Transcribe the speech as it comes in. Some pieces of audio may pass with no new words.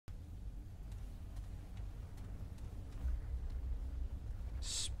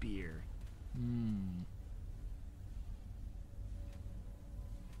spear.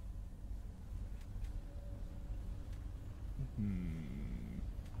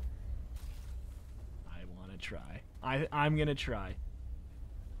 I want to try. I'm gonna try.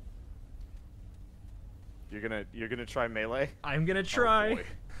 You're gonna try melee? I'm gonna try. Oh, boy.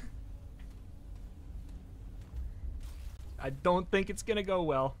 I don't think it's gonna go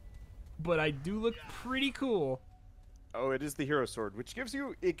well, but I do look pretty cool. Oh, it is the hero sword, which gives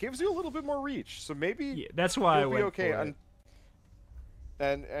you a little bit more reach. So maybe Yeah, that's why I you'll went be okay. for it.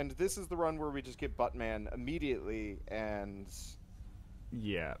 And this is the run where we just get Buttman immediately, and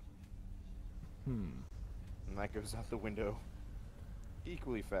yeah. and that goes out the window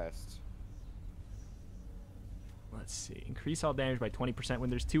equally fast. Let's see. Increase all damage by 20% when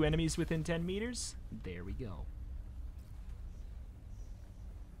there's 2 enemies within 10 meters. There we go.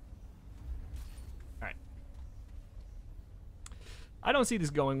 Alright. I don't see this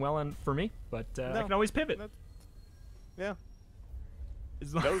going well for me, but I can always pivot. Yeah.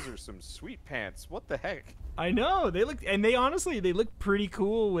 Those are some sweet pants. What the heck? I know. They look, and they honestly, they look pretty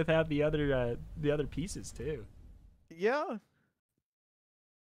cool without the other pieces too. Yeah.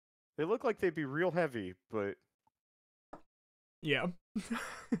 They look like they'd be real heavy, but yeah.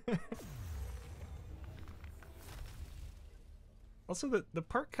 Also, the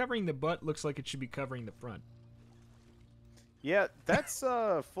part covering the butt looks like it should be covering the front. yeah, that's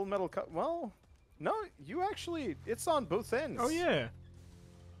full metal cut. Well, no, you actually, it's on both ends. Oh yeah.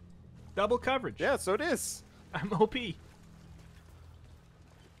 Double coverage. Yeah, so it is. I'm OP.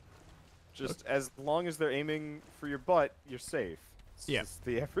 Just as long as they're aiming for your butt, you're safe. It's Yeah. just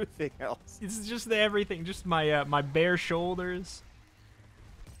the everything else. It's just the everything. Just my my bare shoulders.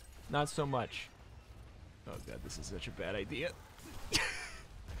 Not so much. Oh god, this is such a bad idea.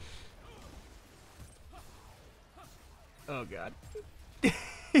 Oh god.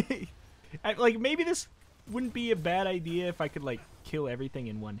 Like maybe this wouldn't be a bad idea if I could like kill everything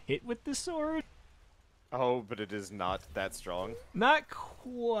in one hit with this sword. Oh, but it is not that strong. Not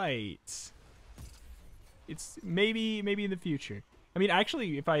quite. It's maybe in the future. I mean,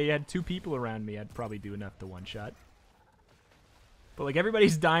 actually, if I had 2 people around me, I'd probably do enough to one-shot. But like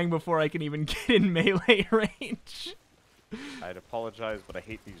everybody's dying before I can even get in melee range. I'd apologize, but I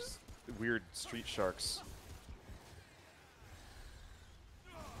hate these weird street sharks.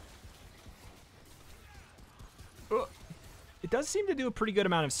 It does seem to do a pretty good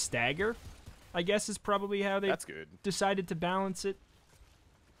amount of stagger, I guess is probably how they That's good. decided to balance it.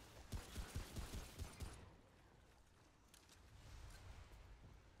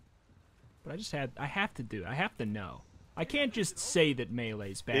 But I have to know. I can't just say that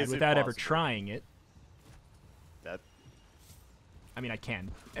melee's bad without ever trying it. That. I mean, I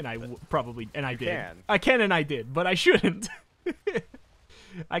can, and I probably, and I did. Can. I can and I did, but I shouldn't.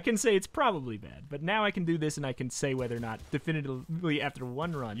 I can say it's probably bad, but now I can do this and I can say whether or not definitively after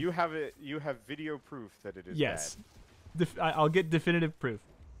one run. You have video proof that it is yes. bad. I'll get definitive proof.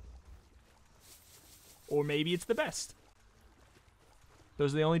 Or maybe it's the best.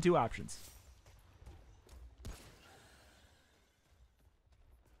 Those are the only 2 options.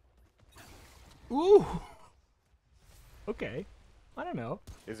 Ooh. Okay. I don't know.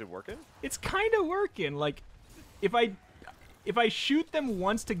 Is it working? It's kind of working. Like, if I shoot them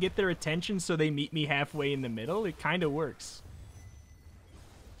once to get their attention so they meet me halfway in the middle, it kind of works.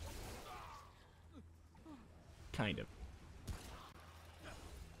 Kind of.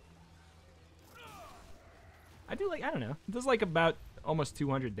 I don't know. It does like about almost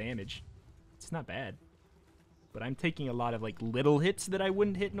 200 damage. It's not bad. But I'm taking a lot of like little hits that I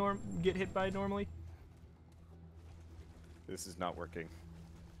wouldn't get hit by normally. This is not working.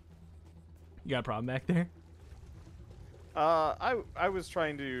 You got a problem back there? I was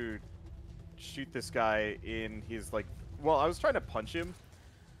trying to shoot this guy in his like. Well, I was trying to punch him,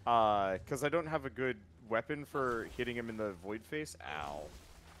 because I don't have a good weapon for hitting him in the void face. Ow.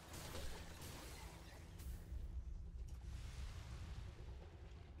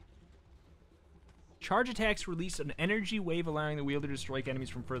 Charge attacks release an energy wave allowing the wielder to strike enemies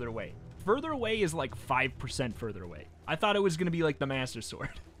from further away. Further away is like 5% further away. I thought it was going to be like the Master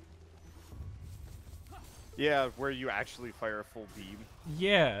Sword. Yeah, where you actually fire a full beam.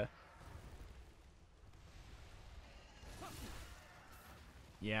 Yeah.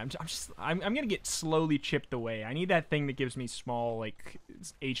 Yeah, I'm gonna get slowly chipped away. I need that thing that gives me small like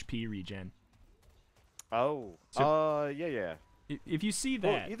HP regen. Oh. Yeah. If you see that,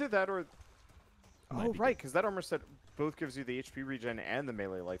 well, either that or. Oh, right, because that armor set both gives you the HP regen and the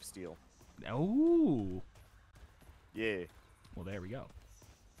melee lifesteal. Oh. Yeah. Well, there we go.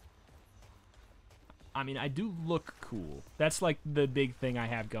 I mean, I do look cool. That's like the big thing I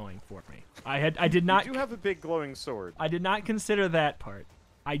have going for me. I did not. You do have a big glowing sword. I did not consider that part.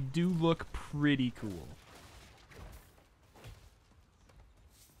 I do look pretty cool.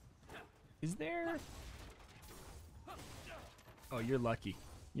 Is there? Oh, you're lucky.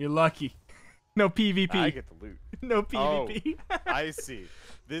 You're lucky. No PvP. I get the loot. No PvP. Oh, I see.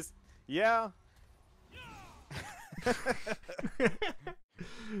 This, yeah.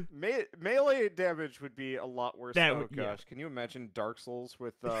 Melee damage would be a lot worse. That Oh would, gosh, yeah. can you imagine Dark Souls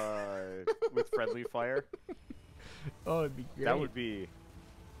with friendly fire? Oh, it'd be great. That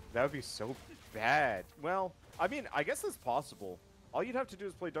would be so bad. Well, I mean, I guess it's possible. All you'd have to do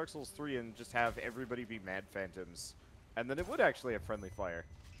is play Dark Souls 3 and just have everybody be Mad Phantoms, and then it would actually have friendly fire.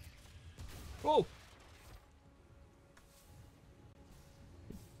 Oh!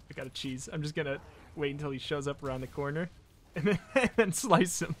 I got a cheese. I'm just gonna wait until he shows up around the corner, and then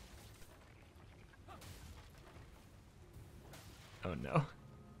slice him. Oh no.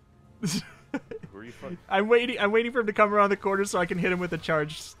 Who are you fucking? I'm waiting for him to come around the corner so I can hit him with a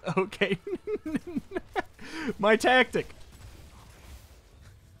charge. Okay. My tactic.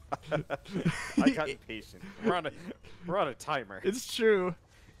 I got impatient. We're on a timer. It's true.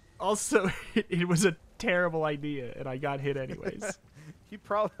 Also, it was a terrible idea, and I got hit anyways. He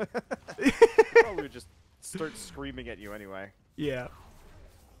probably would just start screaming at you anyway. Yeah.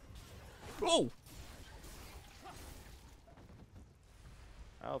 Oh!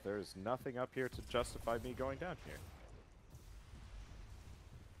 Well, there's nothing up here to justify me going down here.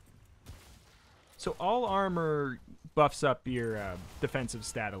 So all armor buffs up your defensive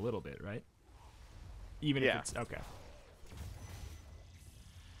stat a little bit, right? Even if it's... Okay.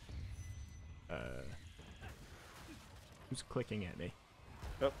 Who's clicking at me?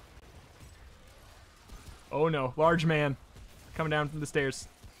 Oh. Oh no, large man. Coming down from the stairs.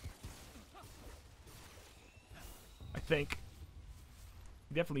 I think.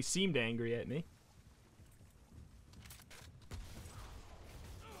 He definitely seemed angry at me.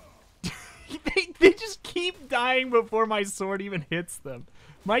 They just keep dying before my sword even hits them.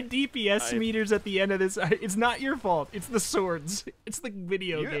 My DPS meters at the end of this, it's not your fault. It's the swords. It's the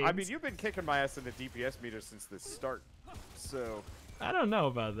video games. I mean, you've been kicking my ass in the DPS meter since the start, so... I don't know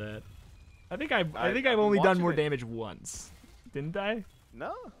about that. I think I've only done more damage once. Didn't I?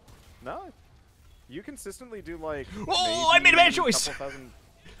 No. You consistently do, like... Oh, I made a bad choice!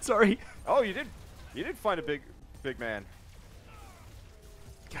 Sorry. Oh, you did find a big man.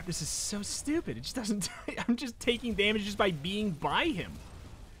 God, this is so stupid. It just doesn't... I'm just taking damage just by being by him.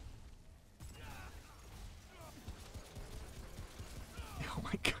 Oh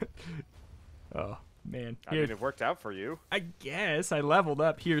my god. Oh, man. I mean, it worked out for you. I guess. I leveled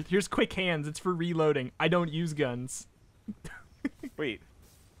up. Here's quick hands. It's for reloading. I don't use guns. Wait.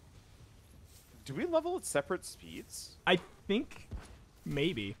 Do we level at separate speeds? I think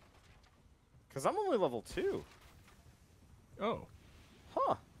maybe. Because I'm only level 2. Oh.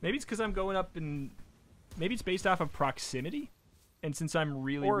 Huh. Maybe it's because I'm going up in... Maybe it's based off of proximity? And since I'm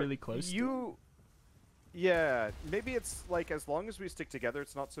really close to... Yeah, maybe it's like as long as we stick together,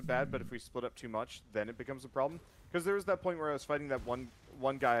 it's not so bad. But if we split up too much, then it becomes a problem. Because there was that point where I was fighting that one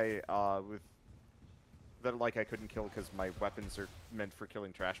guy with that like I couldn't kill because my weapons are meant for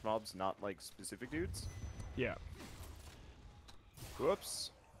killing trash mobs, not like specific dudes. Yeah.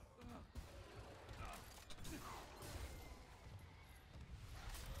 Whoops.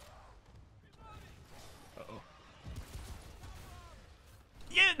 Uh-oh.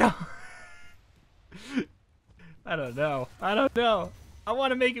 Yeah. No. I don't know. I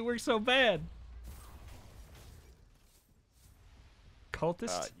want to make it work so bad.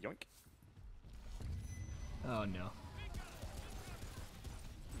 Cultist? Yoink. Oh no.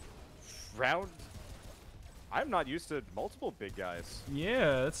 Round. I'm not used to multiple big guys.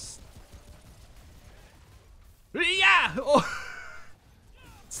 Yeah, that's... Yeah! Oh.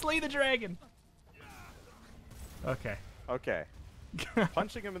 Slay the dragon. Okay. Okay.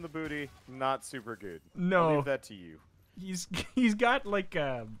 Punching him in the booty, not super good. No. I'll leave that to you. He's got like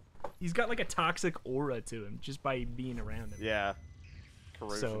a toxic aura to him just by being around him. Yeah.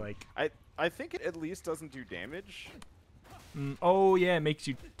 Corrosion. So like I think it at least doesn't do damage. Oh yeah, it makes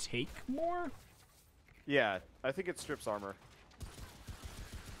you take more? Yeah, I think it strips armor.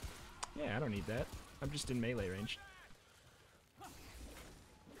 Yeah, I don't need that. I'm just in melee range.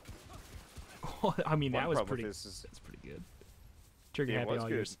 Oh, I mean, that was pretty. That's pretty good. Trigger happy all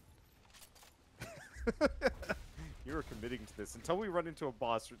yours. You were committing to this until we run into a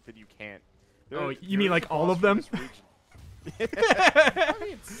boss that you can't. Oh, you mean like all of them? I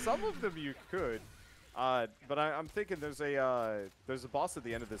mean, some of them you could, but I'm thinking there's a boss at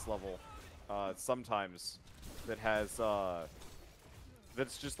the end of this level, sometimes that has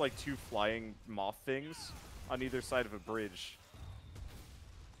that's just like 2 flying moth things on either side of a bridge.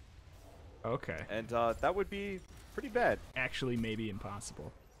 Okay. And that would be pretty bad. Actually, maybe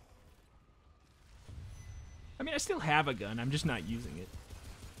impossible. I mean, I still have a gun. I'm just not using it.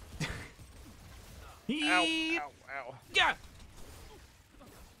 Ow, ow, ow. Yeah.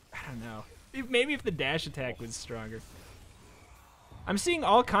 I don't know. Maybe if the dash attack was stronger. I'm seeing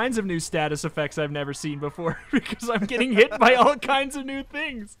all kinds of new status effects I've never seen before because I'm getting hit by all kinds of new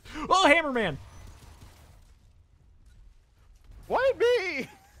things. Oh, Hammerman! Why me?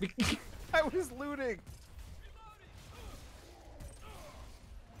 I was looting.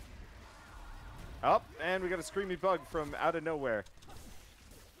 Oh, and we got a screamy bug from out of nowhere.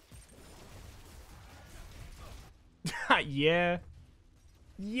 Yeah.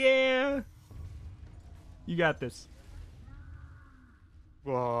 Yeah. You got this.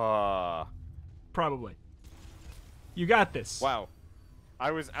 Whoa. Probably. You got this. Wow.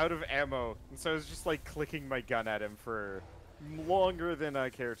 I was out of ammo, and so I was just like clicking my gun at him for longer than I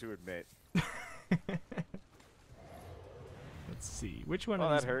care to admit. Let's see. Which one Oh, of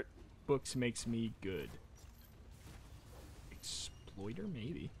that these hurt. books makes me good? Exploiter,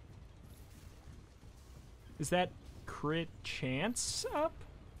 maybe. Is that crit chance up?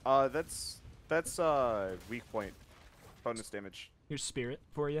 That's weak point bonus damage. Here's spirit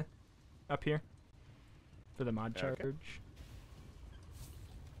for you. Up here. For the mod charge. Okay.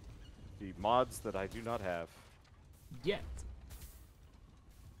 The mods that I do not have. Yet.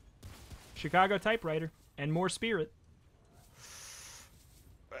 Chicago typewriter. And more spirit.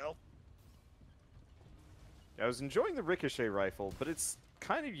 Well. I was enjoying the ricochet rifle, but it's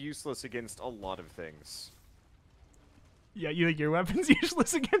kind of useless against a lot of things. Yeah, you think your weapon's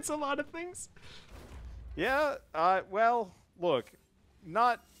useless against a lot of things? Yeah, well, look,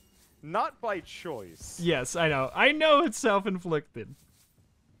 not by choice. Yes, I know. I know it's self-inflicted.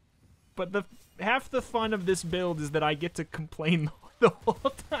 But half the fun of this build is that I get to complain the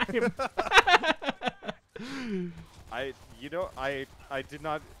whole time. I did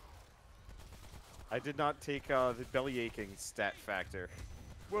not take the belly aching stat factor.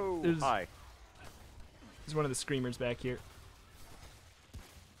 Whoa, hi. There's one of the screamers back here.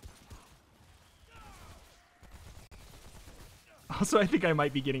 Also, I think I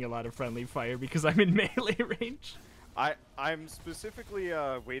might be getting a lot of friendly fire because I'm in melee range. I'm specifically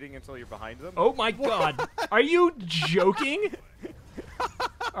waiting until you're behind them. Oh my god. Are you joking?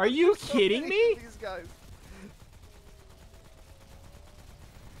 Are you kidding me? These guys.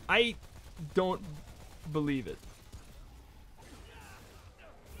 I don't believe it.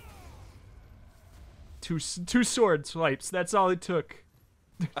 Two sword swipes. That's all it took.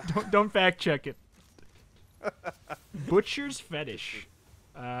 Don't fact check it. Butcher's fetish.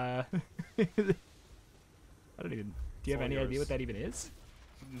 I don't even. Do you have any idea what that even is?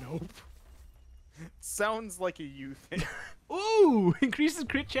 Nope. Sounds like a you thing. Ooh! Increases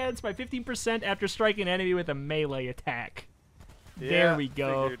crit chance by 15% after striking an enemy with a melee attack. Yeah, there we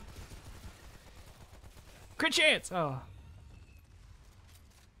go. Figured. Crit chance! Oh.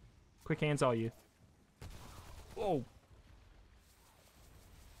 Quick hands, all you. Whoa.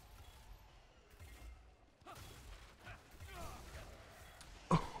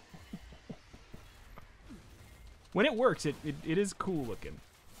 When it works, it is cool looking.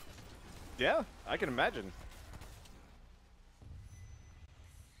 Yeah, I can imagine.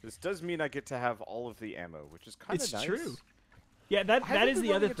 This does mean I get to have all of the ammo, which is kind of nice. It's true. Yeah, that is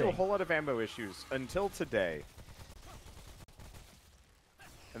the other into thing. a whole lot of ammo issues until today.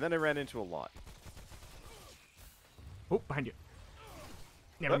 And then I ran into a lot. Oh, behind you.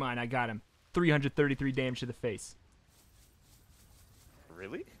 Never mind, I got him. 333 damage to the face.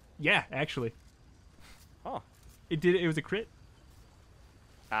 Really? Yeah, actually. Huh. It was a crit.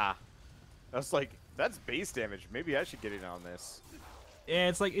 Ah. I was like, that's base damage. Maybe I should get in on this. Yeah,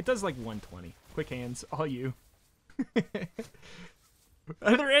 it's like, it does like 120. Quick hands, all you.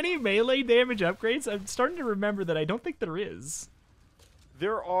 Are there any melee damage upgrades? I'm starting to remember that I don't think there is.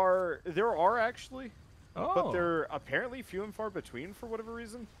 There are actually. Oh. But they're apparently few and far between for whatever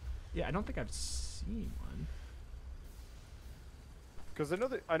reason. Yeah, I don't think I've seen one. Because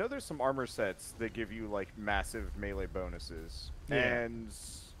I know there's some armor sets that give you like massive melee bonuses. Yeah. And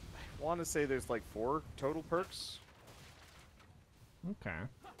I want to say there's like 4 total perks. Okay.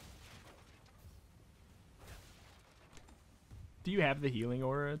 Do you have the healing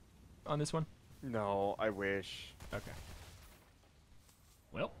aura on this one? No, I wish. Okay.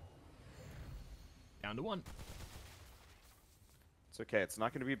 Well. Down to 1. It's okay. It's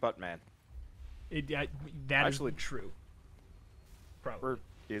not going to be Buttman. That Actually, is true. Probably. Or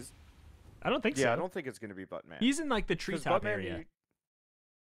is? I don't think so. Yeah, I don't think it's gonna be Buttman. He's in like the treetop Buttman, area.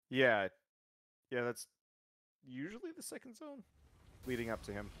 Yeah, that's usually the second zone leading up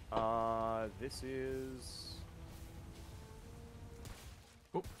to him. This is.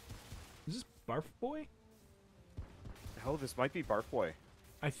 Oh, is this Barf Boy? Oh, this might be Barf Boy.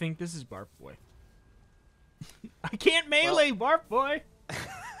 I think this is Barf Boy. I can't melee Barf Boy.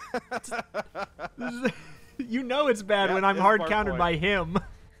 You know it's bad when I'm hard countered by him.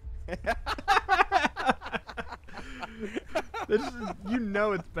 You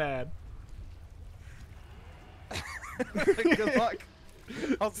know it's bad. Good luck.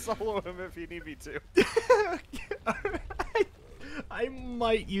 I'll solo him if you need me to. I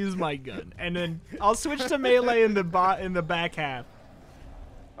might use my gun, and then I'll switch to melee in the back half.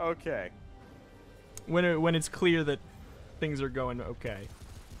 Okay. When it's clear that things are going okay.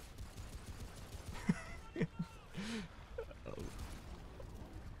 Oh.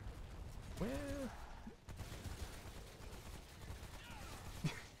 Well.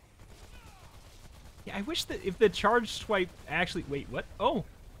 Yeah, I wish that if the charge swipe actually. Wait, what? Oh.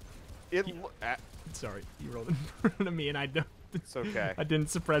 Sorry, you rolled in front of me, and I don't. It's okay. I didn't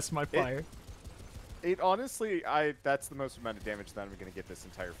suppress my fire. It honestly, that's the most amount of damage that I'm going to get this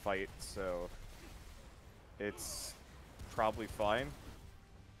entire fight, so it's probably fine.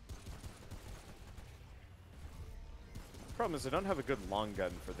 Problem is I don't have a good long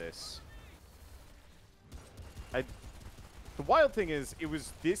gun for this. The wild thing is, it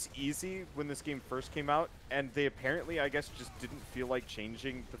was this easy when this game first came out, and they apparently, I guess, just didn't feel like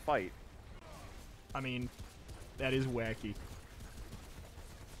changing the fight. I mean, that is wacky.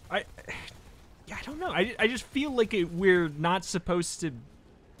 Yeah, I don't know. I just feel like we're not supposed to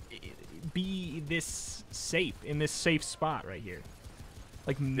be this safe, in this safe spot right here.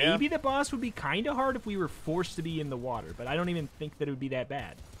 Like, maybe the boss would be kind of hard if we were forced to be in the water, but I don't even think that it would be that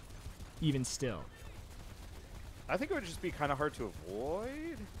bad. Even still. I think it would just be kind of hard to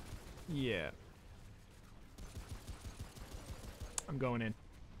avoid. Yeah. I'm going in.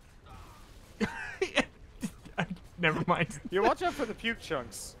 Never mind. Yeah, watch out for the puke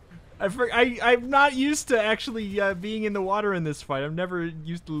chunks. I'm not used to actually being in the water in this fight. I'm never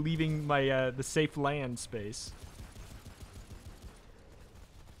used to leaving my the safe land space.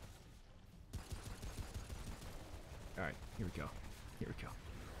 All right, here we go. Here we go.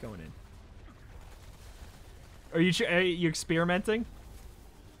 Going in. Are you experimenting?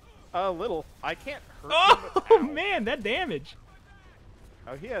 A little. I can't hurt Oh him. man, that damage.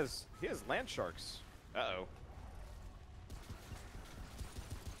 Oh, he has land sharks. Uh-oh.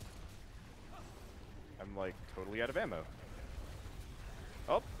 I'm like totally out of ammo.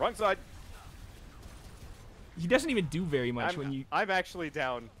 Oh, wrong side. He doesn't even do very much when you. I'm actually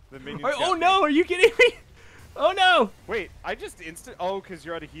down. The minions. Oh no! Are you kidding me? Oh no! Wait, I just Oh, because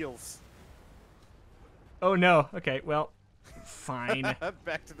you're out of heals. Oh no. Okay, well, fine.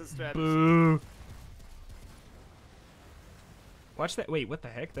 Back to the strategy. Boo. Watch that. Wait, what the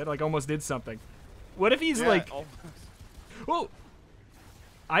heck? That like almost did something. What if he's like? Almost. Whoa!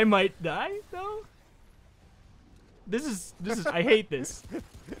 I might die though. This is. I hate this.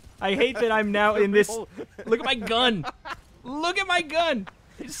 I hate that I'm now in this. Look at my gun. Look at my gun.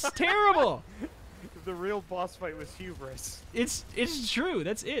 It's terrible. The real boss fight was hubris. It's true.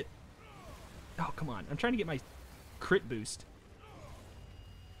 That's it. Oh come on! I'm trying to get my crit boost.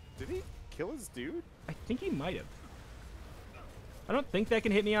 Did he kill his dude? I think he might have. I don't think that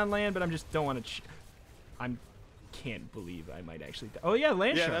can hit me on land, but I'm just don't want to. Can't believe I might actually. Oh yeah,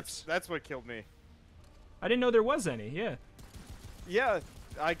 land sharks. Yeah, that's what killed me. I didn't know there was any. Yeah. Yeah,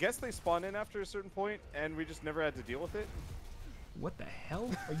 I guess they spawn in after a certain point, and we just never had to deal with it. What the hell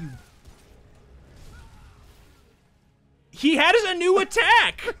are you? He has a new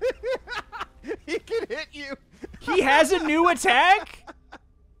attack. He can hit you. He has a new attack.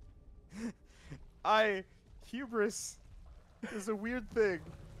 Hubris is a weird thing.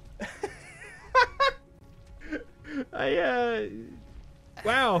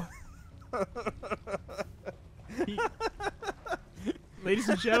 Wow. Ladies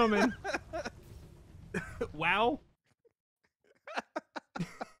and gentlemen. Wow.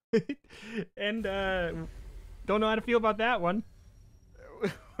 And don't know how to feel about that one.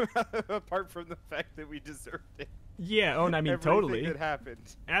 Apart from the fact that we deserved it. Yeah, oh, I mean, Everything totally. that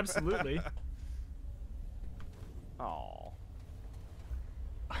happened. Absolutely. Aww.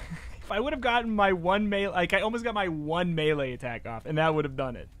 If I would have gotten my one melee, like I almost got my one melee attack off, and that would have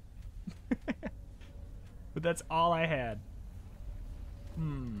done it. But that's all I had.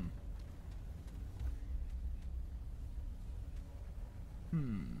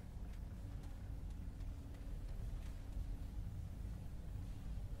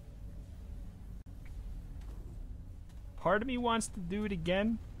 part of me wants to do it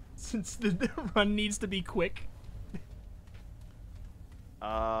again, since the run needs to be quick.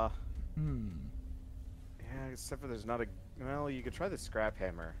 Yeah, except for there's not a... Well, you could try the scrap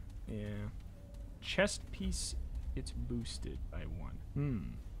hammer. Yeah. Chest piece, it's boosted by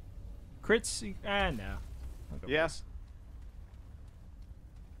 1. Crits, no. I'll go Yeah. this.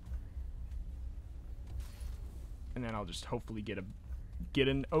 And then I'll just hopefully get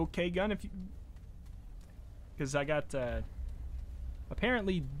an okay gun if you... Because I got,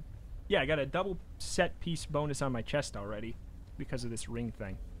 apparently, yeah, I got a double set piece bonus on my chest already because of this ring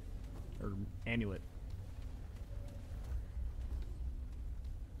thing. Or amulet.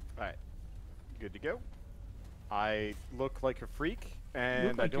 Alright. Good to go. I look like a freak,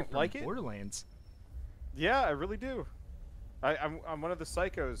 and I don't like it. Borderlands. Yeah, I really do. I'm one of the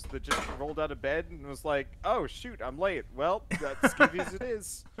psychos that just rolled out of bed and was like, oh shoot, I'm late. Well, that's skivvy as it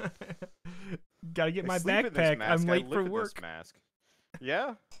is. Gotta get I my sleep in this backpack. mask. I'm I late live for in work. This mask.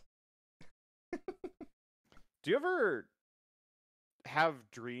 Yeah. Do you ever have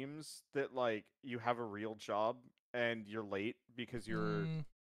dreams that like you have a real job and you're late because you're...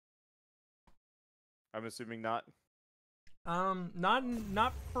 I'm assuming not.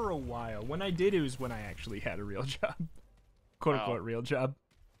 Not for a while. When I did, it was when I actually had a real job, quote unquote real job.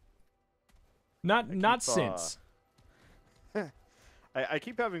 Not since. I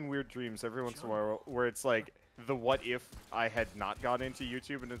keep having weird dreams every once in a while where it's like the what if I had not gone into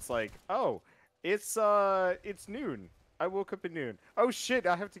YouTube and it's like, oh, it's noon. I woke up at noon. Oh shit,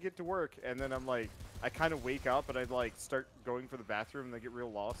 I have to get to work, and then I'm like, I kind of wake up and I like start going for the bathroom and I get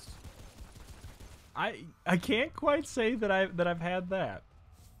real lost. I can't quite say that I've had that.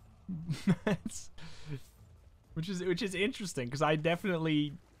 which is interesting because I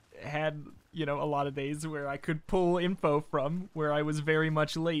definitely had, you know, a lot of days where I could pull info from where I was very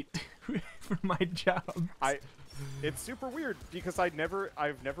much late for my job. It's super weird because I've never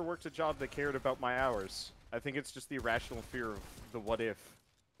worked a job that cared about my hours. I think it's just the irrational fear of the what if.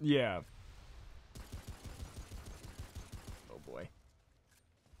 Yeah. Oh boy.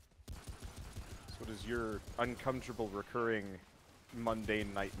 What is your uncomfortable, recurring,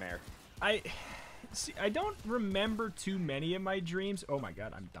 mundane nightmare? I don't remember too many of my dreams. Oh my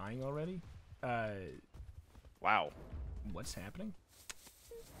god, I'm dying already. Wow. What's happening?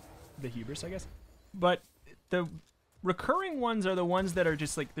 The hubris, I guess. But the recurring ones are the ones that are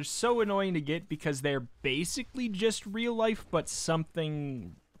just like, they're so annoying to get because they're basically just real life, but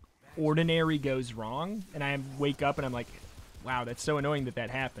something ordinary goes wrong, and I wake up and I'm like, wow, that's so annoying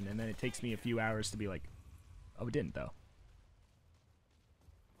that happened, and then it takes me a few hours to be like, oh, it didn't, though.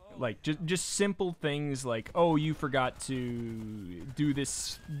 Like, just simple things like, oh, you forgot to do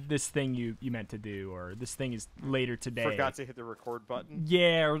this thing you meant to do, or this thing is later today. Forgot to hit the record button?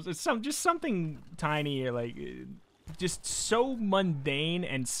 Yeah, or just something tiny, or like, just so mundane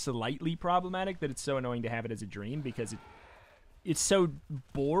and slightly problematic that it's so annoying to have it as a dream, because it's so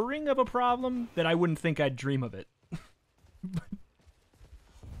boring of a problem that I wouldn't think I'd dream of it.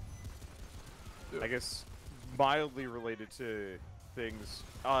 I guess mildly related to things.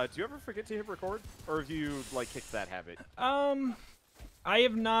 Do you ever forget to hit record, or have you like kicked that habit? I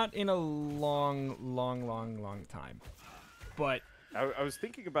have not in a long time. But I was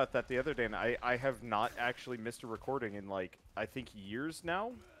thinking about that the other day, and I have not actually missed a recording in like I think years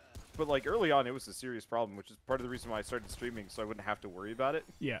now. But like early on, it was a serious problem, which is part of the reason why I started streaming, so I wouldn't have to worry about it.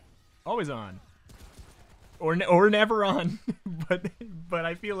 Yeah, always on. Or never on, but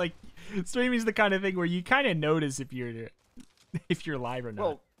I feel like streaming is the kind of thing where you kind of notice if you're live or not.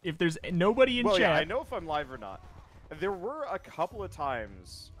 Well, if there's nobody in chat. Yeah, I know if I'm live or not. There were a couple of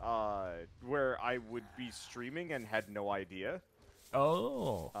times where I would be streaming and had no idea.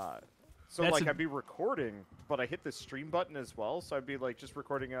 Oh. So like I'd be recording, but I hit the stream button as well. So I'd be like just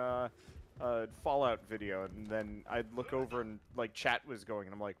recording a Fallout video, and then I'd look over and like chat was going,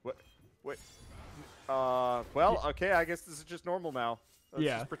 and I'm like, what? Well, okay, I guess this is just normal now. Let's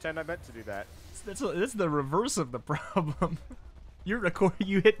just pretend I meant to do that. That's the reverse of the problem. You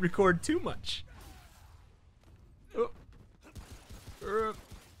hit record too much.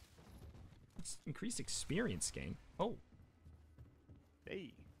 It's increased experience gain. Oh.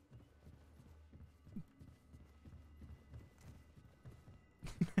 Hey.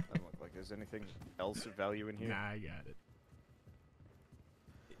 Doesn't look like there's anything else of value in here. Nah, I got it.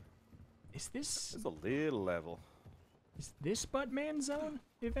 Is this... There's a little level. Is this Buttman Zone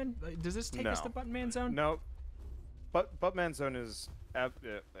event? Does this take us to Buttman Zone? No. Buttman Zone is... how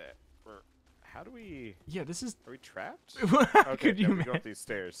do we... Yeah, this is... Are we trapped? Okay, then we go up these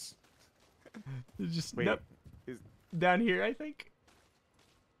stairs. Just wait, down here, I think.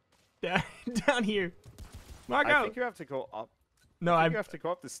 Down here. Mark I out. think you have to go up. No, you have to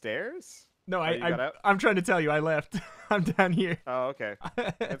go up the stairs. No, you got out? I'm trying to tell you, I left. I'm down here. Oh, okay.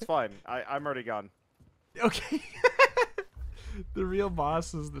 It's fine. I'm already gone. Okay. The real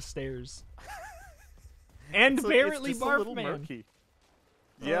boss is the stairs. And apparently it's a little Barfman. murky.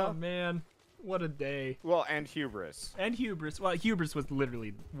 Yeah. Oh man, what a day. Well, and hubris. And hubris. Well, hubris was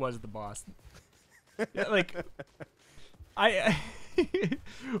literally the boss. Yeah, like I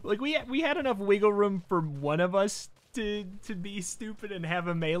like we had enough wiggle room for one of us to be stupid and have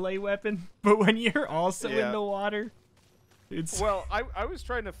a melee weapon, but when you're also in the water, it's well, I was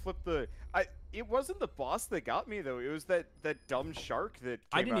trying to flip the it wasn't the boss that got me though. It was that dumb shark that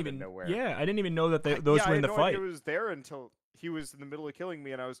came out of nowhere. Yeah, I didn't even know that those were in the fight. I had no idea it was there until he was in the middle of killing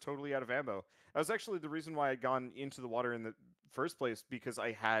me and I was totally out of ammo. That was actually the reason why I'd gone into the water in the first place, because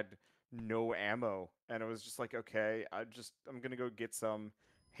I had no ammo and I was just like, okay, I'm gonna go get some.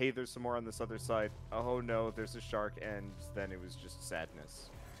 Hey, there's some more on this other side. Oh no, there's a shark, and then it was just sadness.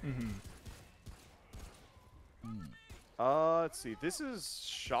 Let's see. This is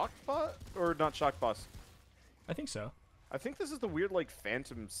Shock Boss? Or not Shock Boss. I think so. I think this is the weird, like,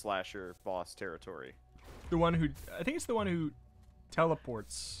 Phantom Slasher boss territory. The one who... I think it's the one who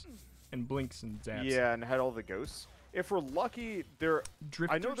teleports and blinks and zaps. Yeah, and had all the ghosts. If we're lucky,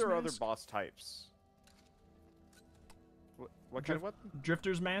 I know there are other boss types. What kind of weapon?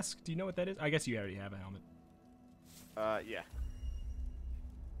 Drifter's Mask? Do you know what that is? I guess you already have a helmet. Yeah.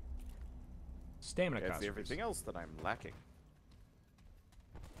 Stamina cost. It's everything else that I'm lacking.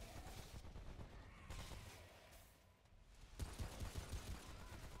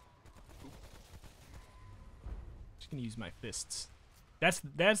 Just gonna use my fists.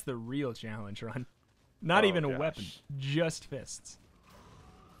 That's the real challenge run. Not even a weapon, just fists.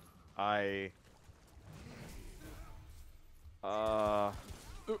 Might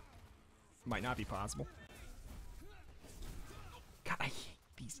not be possible. God, I hate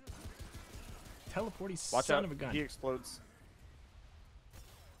these teleporty son of a gun. He explodes.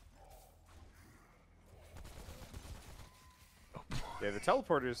 Oh. Yeah, the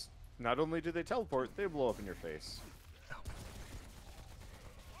teleporters, not only do they teleport, they blow up in your face. Oh.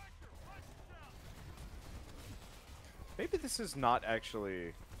 Maybe this is not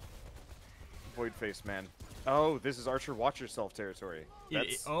actually Voidface Man. Oh, this is Archer Watch Yourself territory.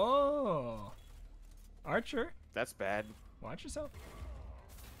 Oh. Archer? That's bad. Watch yourself.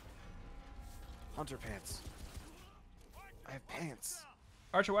 Hunter pants. I have pants.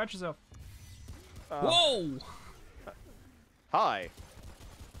 Archer, watch yourself. Whoa! Hi.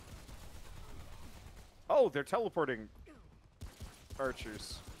 Oh, they're teleporting.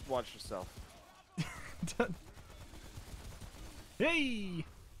 Archers, watch yourself. Hey!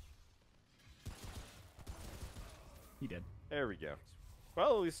 He did. There we go.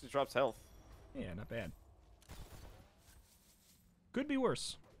 Well, at least it drops health. Yeah, not bad. Could be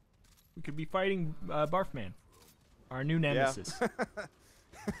worse. We could be fighting Barfman, our new nemesis. Yeah.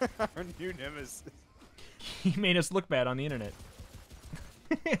 Our new nemesis. He made us look bad on the internet.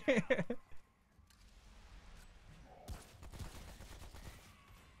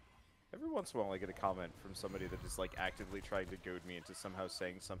 Every once in a while I get a comment from somebody that is like actively trying to goad me into somehow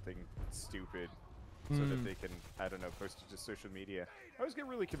saying something stupid so that they can, I don't know, post it to social media. I always get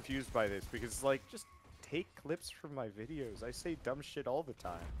really confused by this because it's like, just take clips from my videos. I say dumb shit all the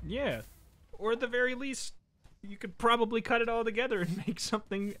time. Yeah. Or at the very least, you could probably cut it all together and make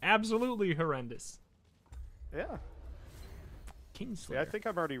something absolutely horrendous. Yeah. Kingslayer. Yeah, I think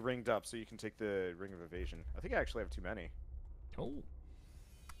I'm already ringed up, so you can take the Ring of Evasion. I think I actually have too many. Oh.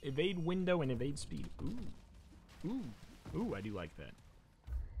 Evade window and evade speed. Ooh. Ooh. Ooh, I do like that.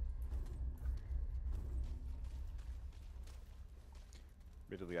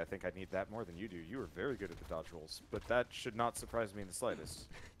 Admittedly, I think I need that more than you do. You are very good at the dodge rolls, but that should not surprise me in the slightest.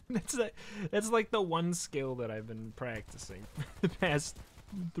 That's like the one skill that I've been practicing for the past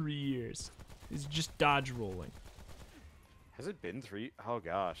 3 years. Is just dodge rolling. Has it been 3? Oh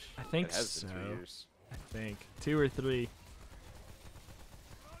gosh. I think it has so. been 3 years. I think 2 or 3.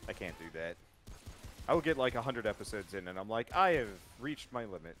 I can't do that. I will get like 100 episodes in, and I'm like, I have reached my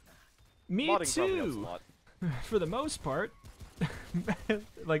limit. Me Modding probably helps a too. lot. For the most part.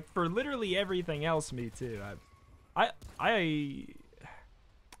 Like for literally everything else, me too. I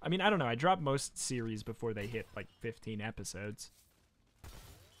mean, I don't know. I drop most series before they hit like 15 episodes.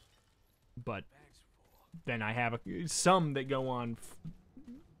 But then I have some that go on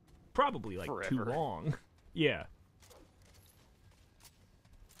probably like forever. too long. Yeah.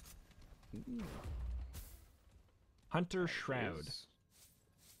 Hunter Shroud.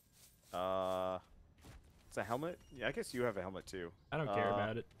 It's a helmet? Yeah, I guess you have a helmet too. I don't care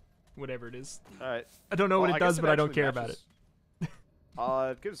about it. whatever it is. Alright. I don't know what Well, it I guess does, but I don't actually care about it.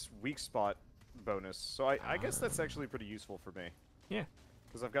 matches. It gives weak spot bonus, so I guess that's actually pretty useful for me. Yeah.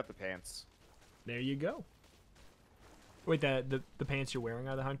 Because I've got the pants. There you go. Wait, the pants you're wearing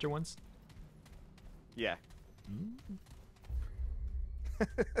are the hunter ones? Yeah.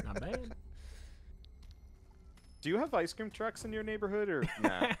 Not bad. Do you have ice cream trucks in your neighborhood, or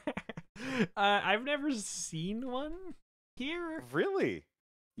nah? I've never seen one here. Really?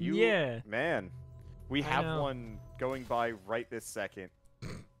 Yeah. Man, we I have know. one going by right this second,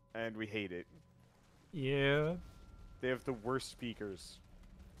 and we hate it. Yeah. They have the worst speakers.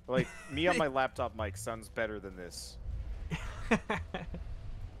 Like, me on my laptop mic sounds better than this. Could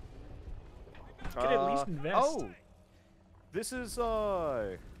at least invest. Oh! This is,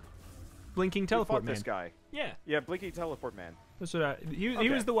 Blinking who teleport fought man. this guy? Yeah. Yeah, Blinky Teleport Man. That's what he Okay.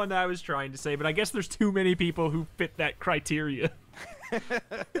 was the one that I was trying to say, but I guess there's too many people who fit that criteria.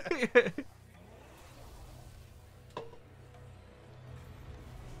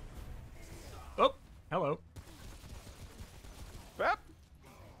 Oh, hello. Bap!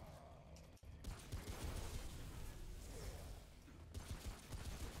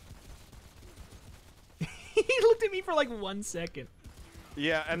 He looked at me for like 1 second.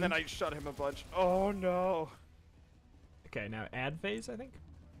 Yeah, and then I shot him a bunch. Oh, no. Okay, now ad phase, I think.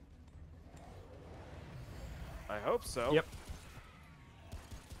 I hope so. Yep.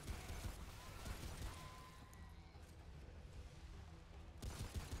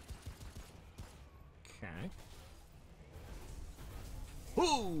 Okay.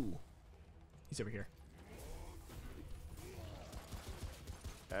 Ooh! He's over here.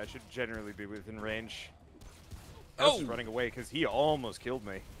 I should generally be within range. I was just running away because he almost killed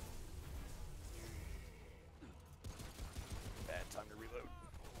me. Bad time to reload.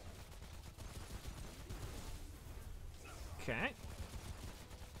 Okay.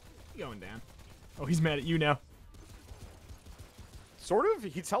 Going down. Oh, he's mad at you now. Sort of.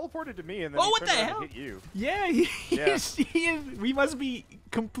 He teleported to me and then Oh, he what turned the around hell? and hit you. Yeah, Yeah. he is. We must be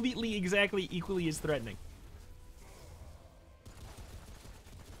completely, exactly, equally as threatening.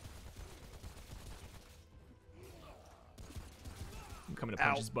 I'm coming to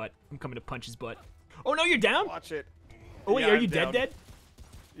punch Ow. his butt. I'm coming to punch his butt. Oh no, you're down? Watch it. Oh wait, Yeah, are I'm you down. dead?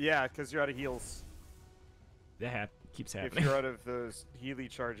 Yeah, because you're out of heals. That keeps If happening. you're out of those Healy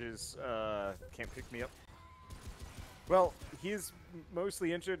charges, can't pick me up. Well, he's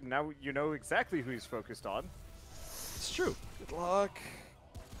mostly injured, and now you know exactly who he's focused on. It's true. Good luck.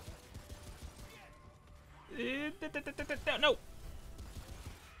 No.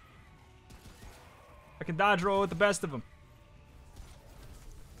 I can dodge roll with the best of them.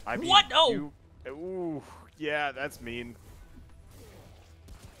 I mean, What? No! Ooh, yeah, that's mean.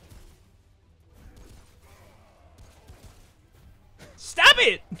 Stop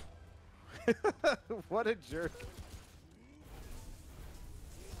it! What a jerk.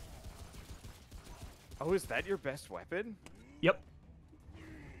 Oh, is that your best weapon? Yep.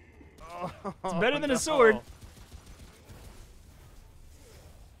 Oh, It's better than no. a sword.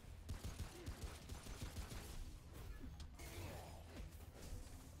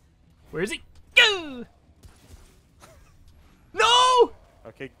 Where is he? Go! No!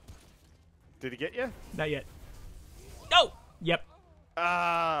 Okay. Did he get you? Not yet. No! Yep.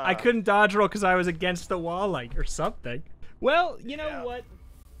 Ah. I couldn't dodge roll because I was against the wall, like, or something. Well, you know Yeah. what?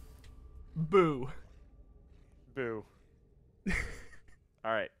 Boo. Boo.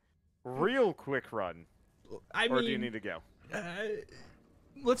 All right. Real quick run. I Or mean, do you need to go?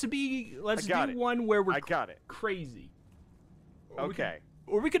 let's do got it. one where we're I got it. crazy. Or we Okay.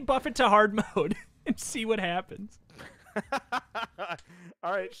 Or we could buff it to hard mode and see what happens.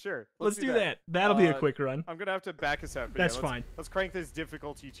 All right, sure. Let's do that. That'll be a quick run. I'm gonna have to back us out. But That's yeah, fine. Let's crank this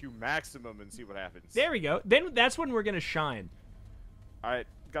difficulty to maximum and see what happens. There we go. Then that's when we're gonna shine. All right,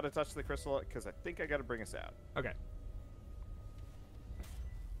 gotta touch the crystal because I think I gotta bring us out. Okay.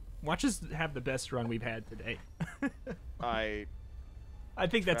 Watch us have the best run we've had today. I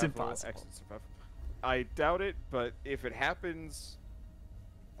think that's travel, impossible. exit, survival. I doubt it, but if it happens,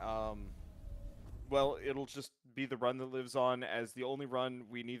 well, it'll just be the run that lives on as the only run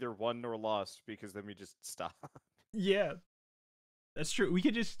we neither won nor lost because then we just stop. Yeah, that's true. We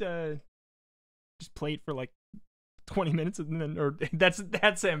could just play it for like 20 minutes and then, or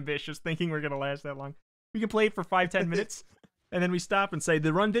that's ambitious. Thinking we're gonna last that long. We can play it for 5-10 minutes, and then we stop and say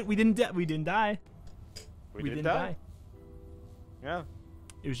the run we didn't die. We didn't die. Yeah.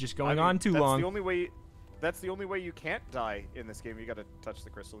 It was just going I mean, on too that's long. The only way. That's the only way you can't die in this game. You gotta touch the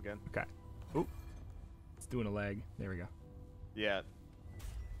crystal again. Okay. Oop. It's doing a lag. There we go. Yeah.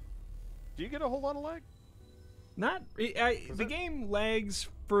 Do you get a whole lot of lag? Not. The game lags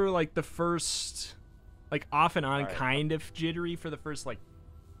for like the first, like off and on, All right. kind of jittery for the first like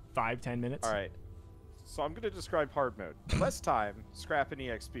 5-10 minutes. All right. So I'm going to describe hard mode. Less time, scrap and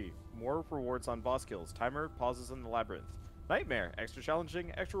EXP. More rewards on boss kills. Timer pauses in the labyrinth. Nightmare, extra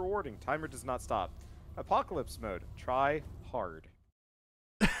challenging, extra rewarding. Timer does not stop. Apocalypse mode, try hard.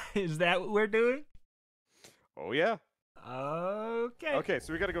 Is that what we're doing? Oh yeah. Okay. Okay,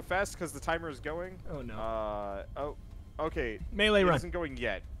 so we got to go fast because the timer is going. Oh no. Okay. Melee it run. isn't going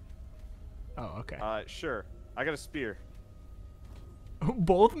yet. Oh, okay. Sure. I got a spear.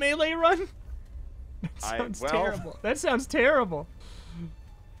 Both melee run? That sounds terrible. That sounds terrible.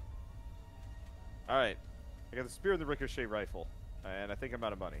 Alright. I got the spear and the ricochet rifle. And I think I'm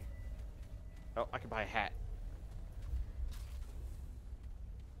out of money. Oh, I can buy a hat.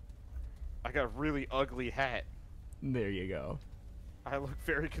 I got a really ugly hat. There you go. I look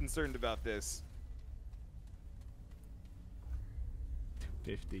very concerned about this.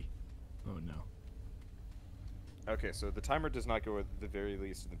 250. Oh no. Okay, so the timer does not go at the very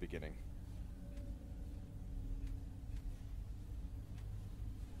least in the beginning.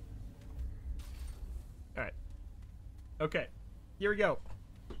 Alright. Okay. Here we go.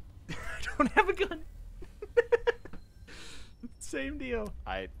 I don't have a gun. Same deal.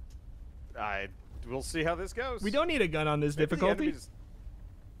 We'll see how this goes. We don't need a gun on this difficulty.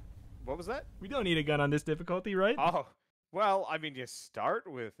 What was that? We don't need a gun on this difficulty, right? Oh, well, I mean, you start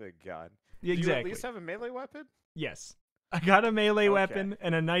with a gun. Exactly. Do you at least have a melee weapon? Yes. I got a melee Okay. weapon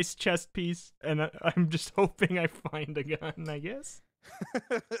and a nice chest piece, and I'm just hoping I find a gun, I guess.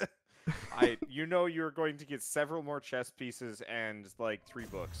 You know you're going to get several more chest pieces and, like, 3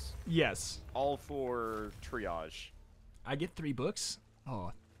 books. Yes. All for triage. I get 3 books?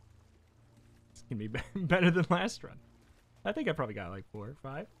 Oh. It's going to be better than last run. I think I probably got, like, 4 or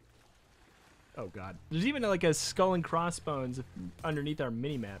 5. Oh, God. There's even, like, a skull and crossbones underneath our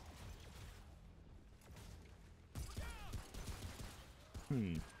mini-map.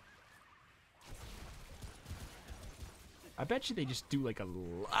 I bet you they just do like a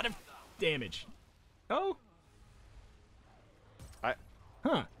lot of damage. Oh.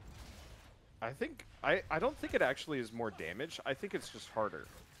 Huh. I don't think it actually is more damage. I think it's just harder.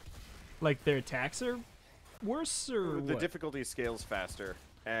 Like their attacks are worse or The what? difficulty scales faster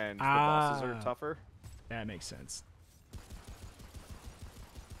and the bosses are tougher. That makes sense.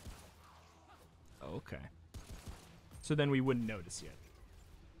 Okay. So then we wouldn't notice yet.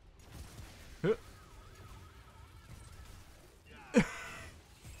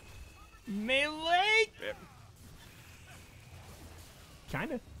 Melee? Yep.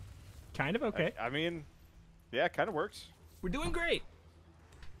 Kind of okay. I mean, yeah, it kind of works. We're doing great.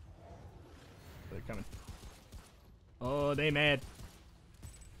 They're coming. Oh, they mad.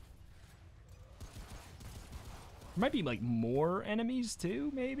 There might be like more enemies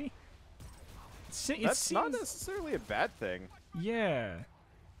too, maybe. That's not necessarily a bad thing. Yeah.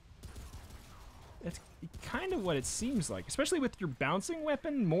 That's kind of what it seems like, especially with your bouncing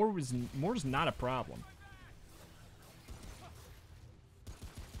weapon. More's not a problem.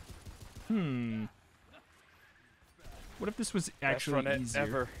 What if this was actually easier?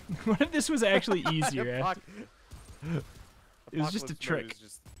 Ever. What if this was actually easier? It was just a Apocalypse trick. mode is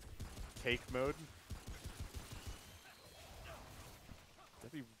just cake mode.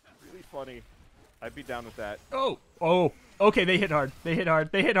 That'd be really funny. I'd be down with that. Oh. Okay, they hit hard. They hit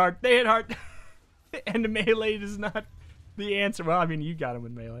hard. And the melee is not the answer. Well, I mean, you got him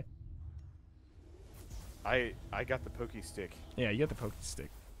with melee. I got the pokey stick. Yeah, you got the pokey stick.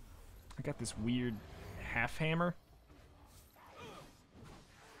 I got this weird half hammer.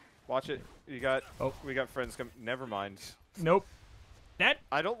 Watch it. You got. Oh. We got friends come. Never mind. Nope. That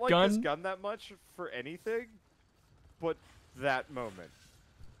I don't like this gun that much for anything, but that moment.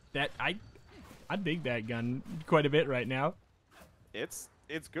 I dig that gun quite a bit right now. It's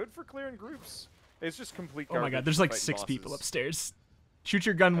good for clearing groups. It's just complete Oh my garbage god, there's like fighting 6 people bosses. upstairs. Shoot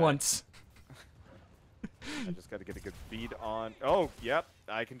your gun once. I just got to get a good bead on. Oh, yep.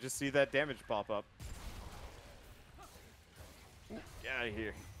 I can just see that damage pop up. Ooh, get out of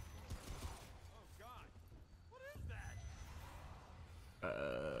here.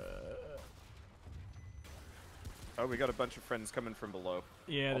 Oh, we got a bunch of friends coming from below.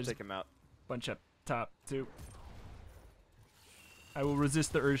 Yeah, I'll there's take them out. a bunch up top too. I will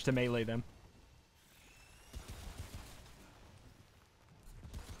resist the urge to melee them.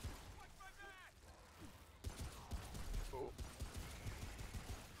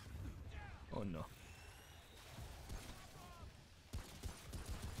 Oh no.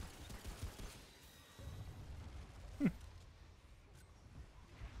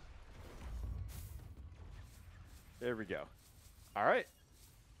 There we go. All right.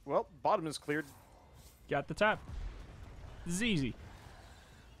 Well, bottom is cleared. Got the top. This is easy.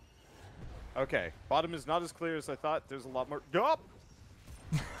 Okay, bottom is not as clear as I thought. There's a lot more. Yup!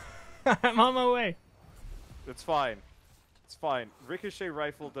 I'm on my way. It's fine. It's fine. Ricochet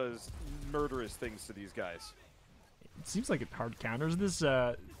rifle does murderous things to these guys. It seems like it hard counters this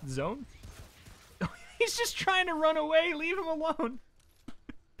zone. He's just trying to run away. Leave him alone.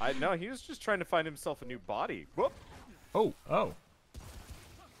 I know, he was just trying to find himself a new body. Whoop! Oh. All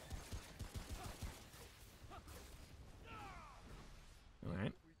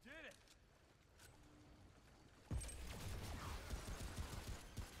right.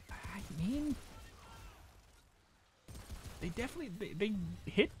 I mean, they definitely they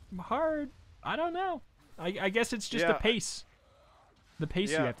hit hard. I don't know. I guess it's just the pace. The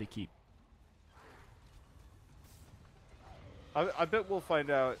pace you have to keep. I bet we'll find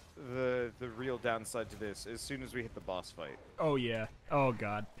out the real downside to this as soon as we hit the boss fight. Oh yeah. Oh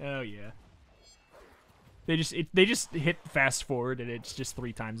god. Oh yeah. They just hit fast forward and it's just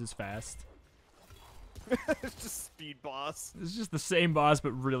 3 times as fast. It's just speed boss. It's just the same boss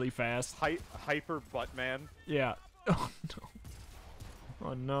but really fast. Hyper butt man. Yeah. Oh no.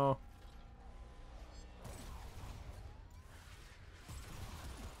 Oh no.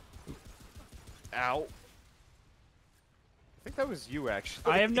 Ow. I think that was you,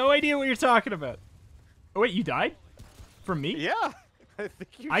 actually. I have no idea what you're talking about. Oh wait, you died? From me? Yeah. I think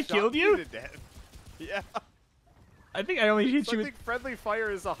you I shot killed me you? to death. Yeah. I think I only hit So you I with... think friendly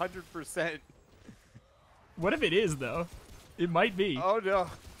fire is 100%. What if it is, though? It might be. Oh, no.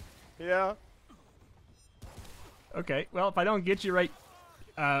 Yeah. Okay, well, if I don't get you right...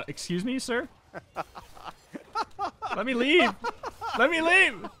 excuse me, sir? Let me leave! Let me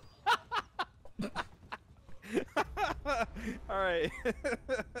leave! Alright.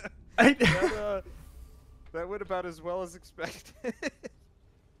 That went about as well as expected.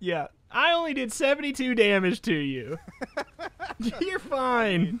 Yeah, I only did 72 damage to you. You're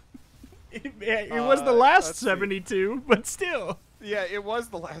fine. It was the last 72, but still. Yeah, it was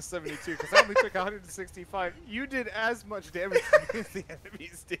the last 72, because I only took 165. You did as much damage to me as the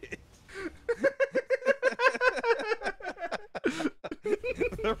enemies did.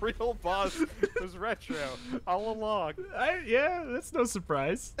 The real boss was Retro all along. Yeah, that's no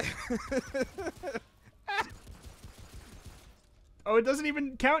surprise. Oh, it doesn't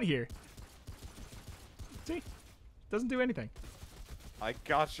even count here. See? Doesn't do anything. I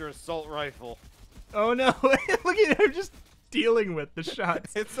got your assault rifle. Oh no, look at him just dealing with the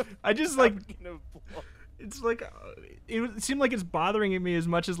shots. I just like, it's like, it seemed like it's bothering me as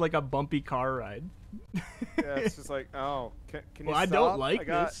much as like a bumpy car ride. Yeah, it's just like, oh, can you well, stop? I don't like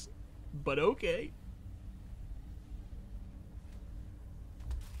this, but okay.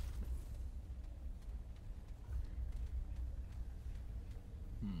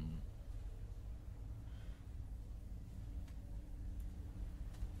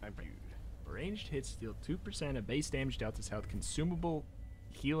 Ranged hits deal 2% of base damage dealt to health. Consumable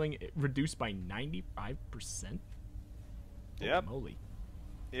healing reduced by 95%. Yep. Holy moly.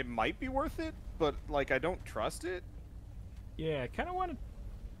 It might be worth it, but like I don't trust it. Yeah, I kind of want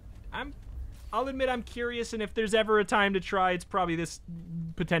to. I'll admit I'm curious, and if there's ever a time to try, it's probably this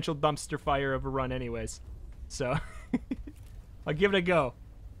potential dumpster fire of a run, anyways. So I'll give it a go.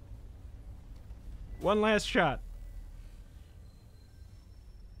 One last shot.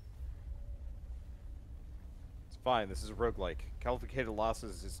 Fine, this is a roguelike. Complicated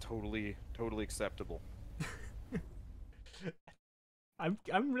losses is totally acceptable. I'm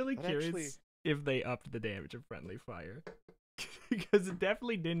really curious if they upped the damage of friendly fire. Because it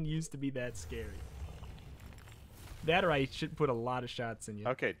definitely didn't used to be that scary. That or I should put a lot of shots in you.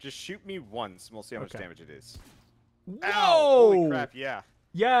 Okay, just shoot me once and we'll see how much damage it is. Whoa! Ow! Holy crap, yeah.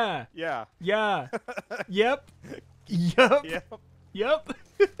 Yeah. Yeah. Yeah. Yep. Yep. Yep. Yep.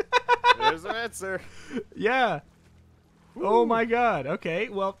 There's an answer. Yeah. Ooh. Oh my god. Okay,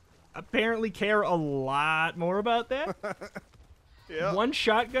 well, apparently care a lot more about that. Yeah. One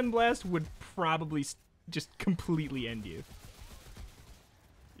shotgun blast would probably just completely end you.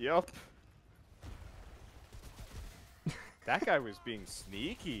 Yup. That guy was being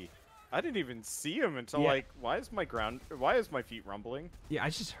sneaky. I didn't even see him until like, why is my feet rumbling? Yeah, I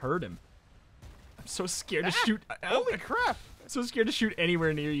just heard him. I'm so scared to shoot. Holy crap! I'm so scared to shoot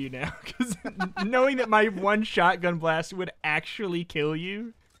anywhere near you now, because knowing that my one shotgun blast would actually kill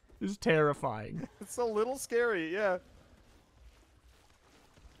you is terrifying. It's a little scary, yeah.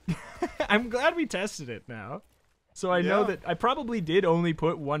 I'm glad we tested it now. So I know that I probably did only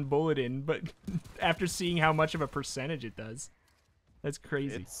put one bullet in, but after seeing how much of a percentage it does, that's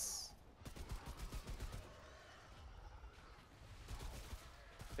crazy.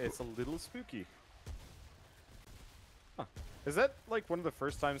 It's a little spooky. Huh. Is that like one of the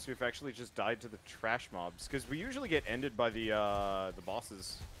first times we've actually just died to the trash mobs? Because we usually get ended by the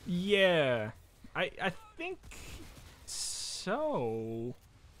bosses. Yeah, I think so.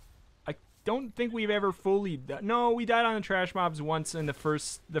 I don't think we've ever fully. No, we died on the trash mobs once in the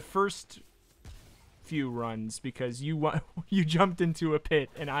first few runs because you jumped into a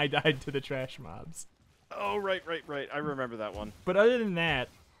pit and I died to the trash mobs. Oh, right. I remember that one. But other than that,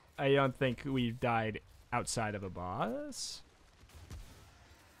 I don't think we've died outside of a boss.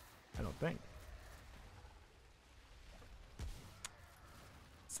 I don't think.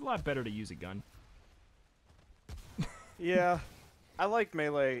 It's a lot better to use a gun. Yeah, I like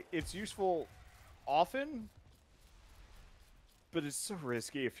melee. It's useful often, but it's so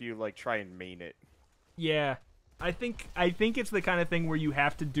risky if you like try and main it. Yeah, I think it's the kind of thing where you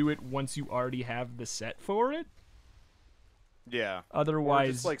have to do it once you already have the set for it. Yeah. Otherwise,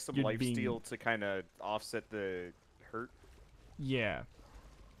 or just like some you're lifesteal to kind of offset the hurt. Yeah.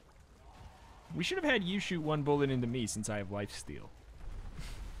 We should have had you shoot one bullet into me since I have lifesteal.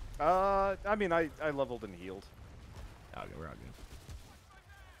 I mean, I leveled and healed. Okay, we're all good.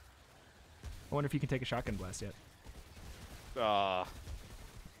 I wonder if you can take a shotgun blast yet.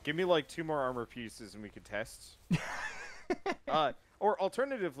 Give me like 2 more armor pieces and we could test. Or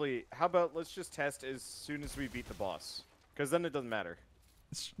alternatively, how about let's just test as soon as we beat the boss, because then it doesn't matter.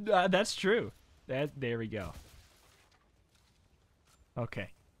 That's true. There we go. Okay,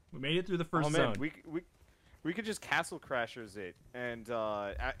 we made it through the first zone. We could just castle crashers it, and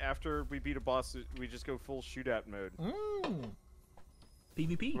after we beat a boss, we just go full shootout mode.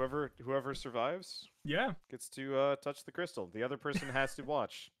 PvP. Whoever survives, yeah, gets to touch the crystal. The other person has to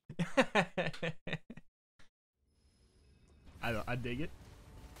watch. I dig it.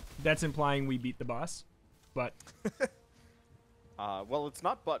 That's implying we beat the boss, but well, it's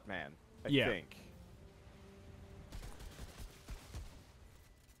not Buttman, I think.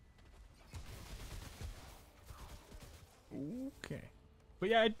 Okay. But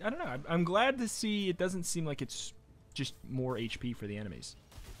yeah, I don't know. I'm glad to see it doesn't seem like it's just more HP for the enemies.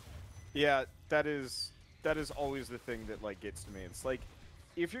 Yeah, that is always the thing that like gets to me. It's like,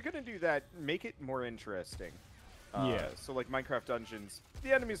 if you're gonna do that, make it more interesting. Yeah. So like Minecraft dungeons,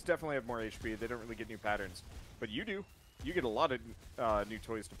 the enemies definitely have more HP. They don't really get new patterns, but you do. You get a lot of new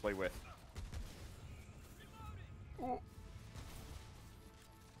toys to play with. Ow.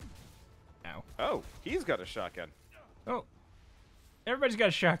 Oh, he's got a shotgun. Oh. Everybody's got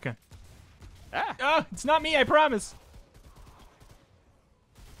a shotgun. Ah! Oh, it's not me, I promise.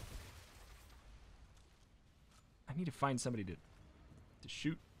 I need to find somebody to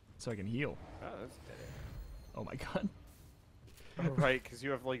shoot so I can heal. Oh, that's dead. Oh my god. Oh, right, because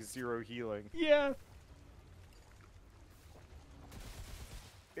you have like 0 healing. Yeah.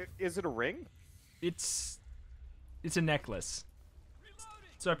 Is it a ring? It's a necklace.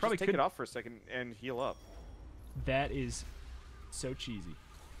 So I probably just take it off for a second and heal up. That is so cheesy.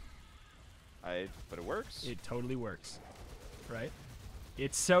 But it works. It totally works. Right?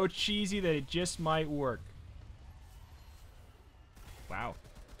 It's so cheesy that it just might work. Wow.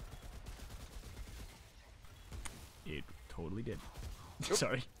 It totally did. Oop.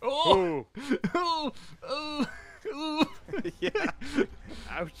 Sorry. Oh! Ooh. Oh! Oh! Yeah.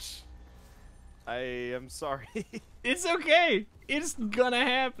 Ouch. I am sorry. It's okay. It's gonna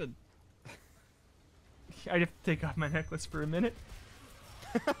happen. I have to take off my necklace for a minute.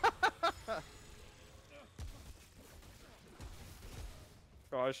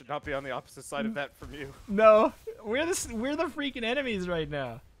 Oh, I should not be on the opposite side of that from you. No, we're the freaking enemies right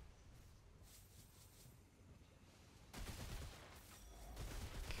now.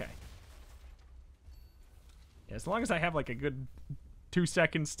 Okay. Yeah, as long as I have like a good 2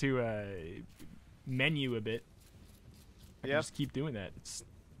 seconds to menu a bit, I can just keep doing that. It's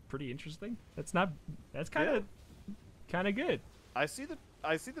pretty interesting. That's kind of good. I see the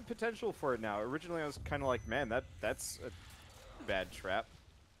potential for it now. Originally, I was kind of like, man, that's a bad trap.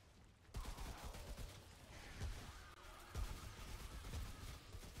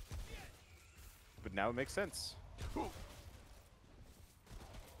 But now it makes sense.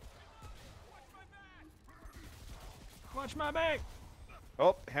 Watch my back.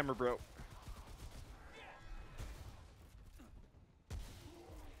 Oh, hammer bro.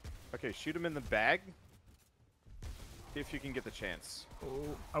 Okay, shoot him in the bag. If you can get the chance.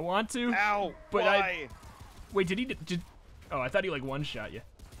 Oh, I want to. Ow! But why? Wait, did he? Oh, I thought he like one-shot you.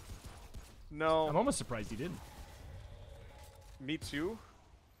 No. I'm almost surprised he didn't. Me too.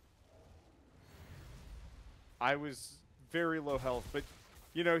 I was very low health, but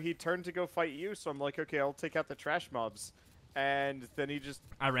you know, he turned to go fight you, so I'm like, okay, I'll take out the trash mobs. and then he just...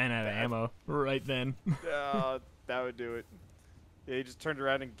 I ran out of ammo right then. That would do it. Yeah, he just turned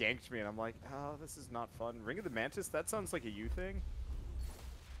around and ganked me, and I'm like, oh, this is not fun. Ring of the Mantis? That sounds like a you thing.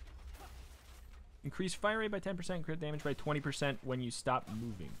 Increase fire rate by 10%, crit damage by 20% when you stop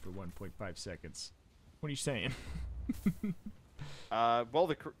moving for 1.5 seconds. What are you saying?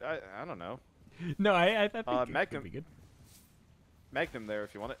 Well, I don't know. No, I think it Magnum. could be good. Magnum there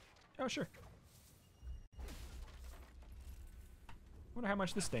if you want it. Oh, sure. Wonder how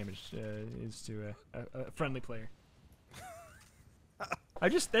much this damage is to a friendly player.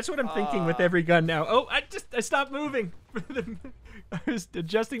 That's what I'm thinking with every gun now. Oh, I stopped moving. I was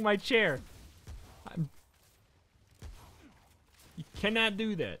adjusting my chair. You cannot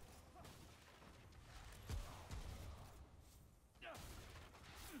do that.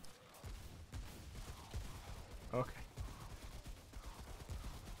 Okay.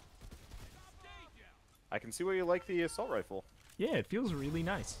 I can see why you like the assault rifle. Yeah, it feels really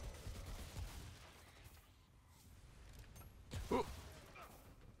nice. Ooh.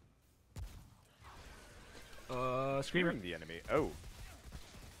 Screamer. The enemy. Oh.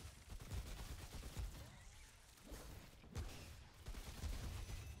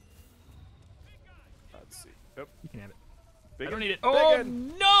 Let's see. Oh. You can have it. Big I don't need it. Big Oh,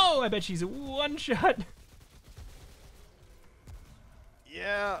 end. no! I bet she's a one-shot.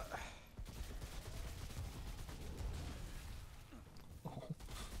 Yeah.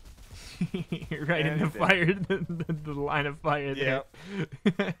 Right in the fire, the line of fire there.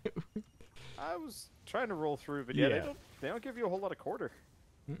 Yep. I was trying to roll through, but yeah, they don't give you a whole lot of quarter.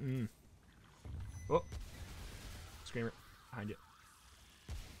 Mm-mm. Oh. Screamer. Behind you.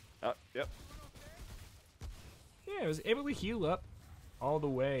 Yep. Yeah, I was able to heal up all the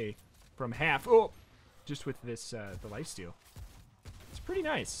way from half. Oh! Just with this, the lifesteal. It's pretty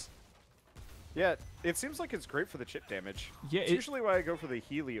nice. Yeah, it seems like it's great for the chip damage. Yeah, it's usually why I go for the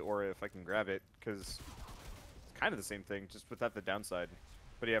Healy aura if I can grab it, because it's kind of the same thing, just without the downside.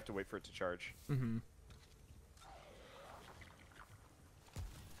 But you have to wait for it to charge. Mm-hmm.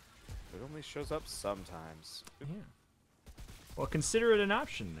 It only shows up sometimes. Yeah. Well, consider it an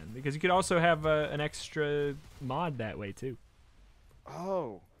option then, because you could also have an extra mod that way too.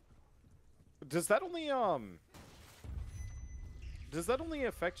 Oh. Does that only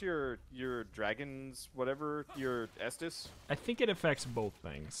affect your dragons, whatever, your Estus? I think it affects both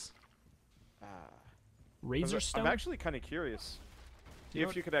things. Razor Stone? I'm actually kind of curious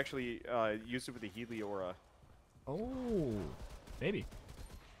if you could actually use it with the Healy aura. Oh, maybe.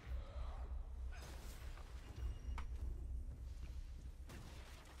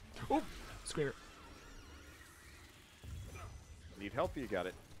 Oh, Screamer. Need help? You got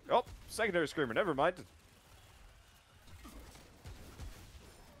it. Oh, secondary Screamer. Never mind.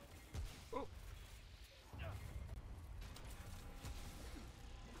 Oh.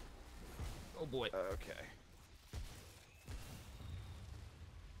 Oh boy. Okay.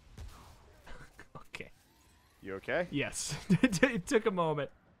 Okay. You okay? Yes. It took a moment,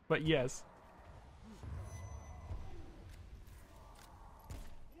 but yes.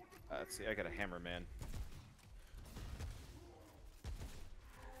 Let's see. I got a hammer, man.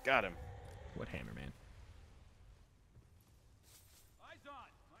 Got him. What hammer, man? Eyes on.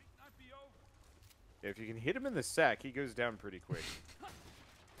 Might not be over. If you can hit him in the sack, he goes down pretty quick.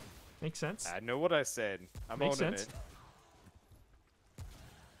 Makes sense. I know what I said. I'm Makes owning sense. it.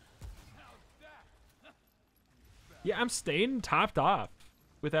 Yeah, I'm staying topped off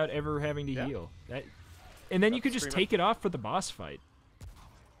without ever having to heal. And then you could just Screamer. take it off for the boss fight.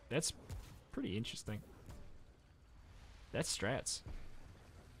 That's pretty interesting. That's strats.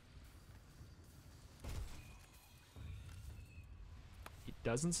 It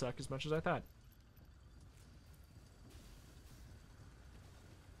doesn't suck as much as I thought.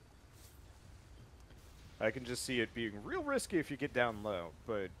 I can just see it being real risky if you get down low,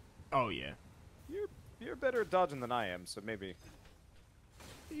 but Oh yeah. you're better at dodging than I am, so maybe.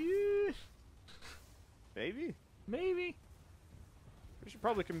 Yeah, Maybe? maybe. We should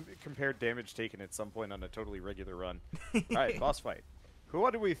probably compare damage taken at some point on a totally regular run. Alright, boss fight.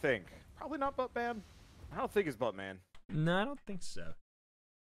 What do we think? Probably not Buttman. I don't think it's Buttman. No, I don't think so.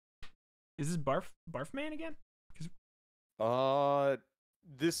 Is this Barfman again?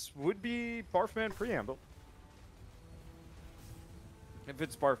 This would be Barfman Preamble. If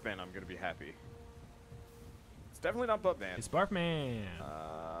it's Barfman, I'm gonna be happy. It's definitely not Buttman. It's Barfman.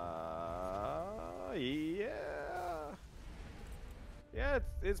 Yeah. Yeah,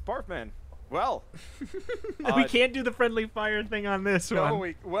 it's Barfman. Well, We can't do the friendly fire thing on this one.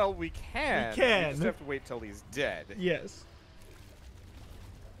 we can. We can. just have to wait till he's dead. Yes.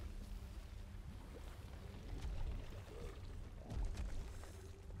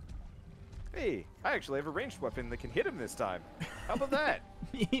 Hey, I actually have a ranged weapon that can hit him this time. How about that?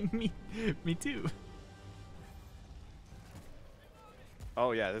 me too.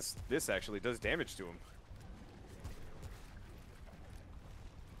 Oh yeah, this actually does damage to him.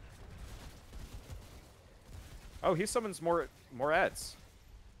 Oh, he summons more ads.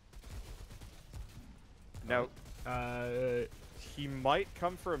 Now, he might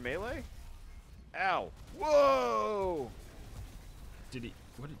come for a melee. Ow! Whoa! Did he?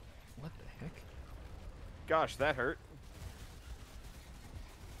 What the heck? Gosh, that hurt.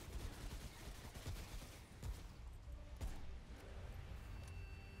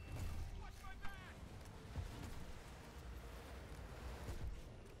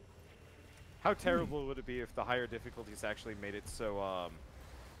 How terrible would it be if the higher difficulties actually made it so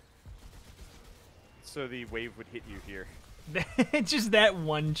so the wave would hit you here? Just that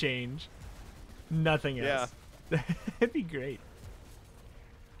one change. Nothing Yeah. else. That'd be great.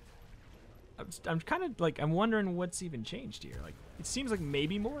 I'm kind of like, I'm wondering what's even changed here. Like, it seems like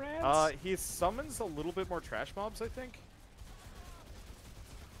maybe more ads. He summons a little bit more trash mobs, I think.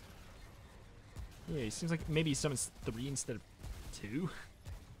 Yeah, it seems like maybe he summons 3 instead of 2.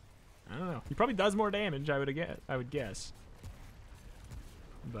 I don't know. He probably does more damage, I would guess.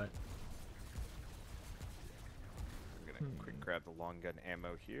 But I'm gonna quick grab the long gun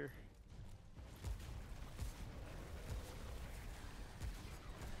ammo here.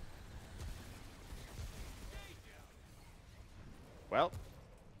 Well,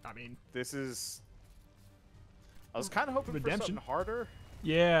 I mean, this is... I was kind of hoping for Redemption. something harder.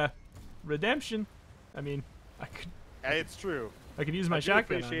 yeah, redemption. I mean, Hey, it's true. I could use my I do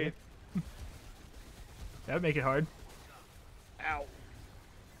shotgun on appreciate- you. That would make it hard. Ow.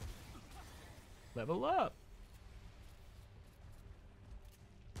 Level up.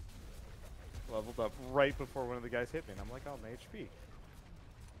 Leveled up right before one of the guys hit me, and I'm like, oh, my HP.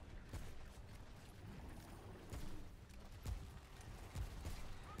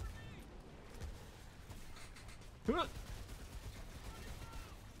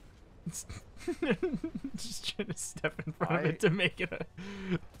 Just trying to step in front of it to make it a...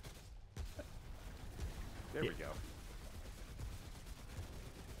 There we go.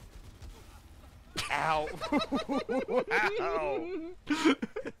 Ow! Ow!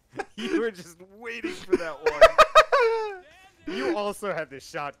 You were just waiting for that one. You also had the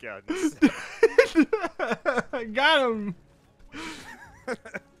shotguns. I got him. I'll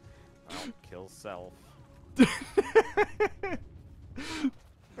kill self.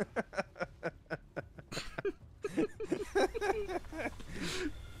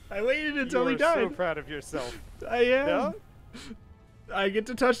 I waited until You he are died. so proud of yourself. I am. No? I get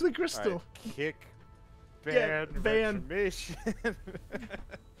to touch the crystal. Alright, kick, Yeah, ban, ban. retromation.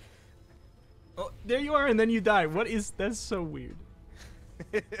 Oh, there you are, and then you die. What is... That's so weird.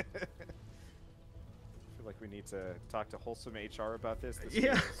 I feel like we need to talk to wholesome HR about this. This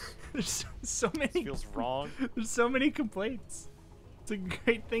Yeah. feels, There's so many... this feels wrong. There's so many complaints. It's a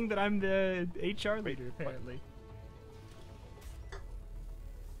great thing that I'm the HR leader, apparently.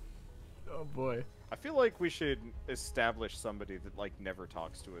 Oh boy. I feel like we should establish somebody that like never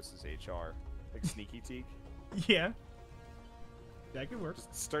talks to us as HR, like Sneaky Teak. Yeah. That could work.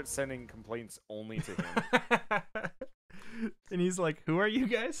 Just start sending complaints only to him. And he's like, "Who are you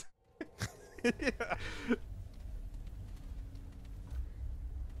guys?" Yeah.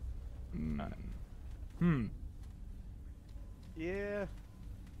 Yeah.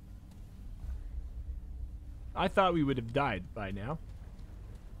 I thought we would have died by now.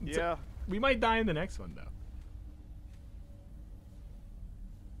 Yeah. We might die in the next one, though.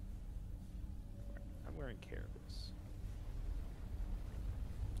 I'm wearing careless.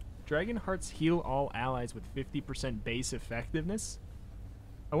 Dragon Hearts heal all allies with 50% base effectiveness.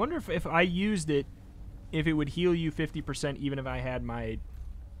 I wonder if I used it, if it would heal you 50% even if I had my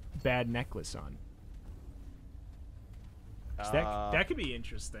bad necklace on. 'Cause that could be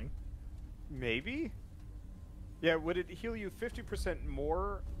interesting. Maybe? Yeah, would it heal you 50%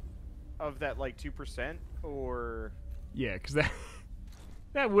 more of that, like, 2%? Or... Yeah, because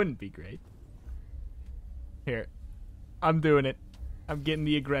that wouldn't be great. Here. I'm doing it. I'm getting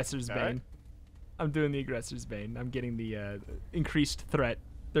the Aggressor's Bane. Alright. I'm doing the Aggressor's Bane. I'm getting the increased threat.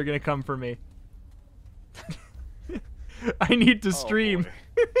 They're going to come for me. I need to stream.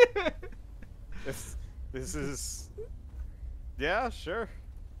 boy. This is... Yeah, sure.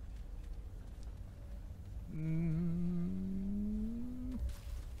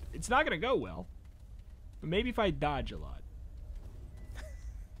 It's not going to go well. But maybe if I dodge a lot.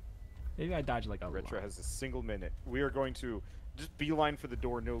 Maybe I dodge like a Retro lot. has a single minute. We are going to just beeline for the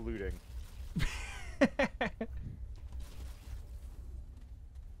door, no looting.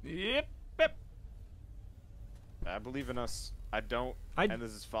 Yep. Yep. believe in us. I don't, I- and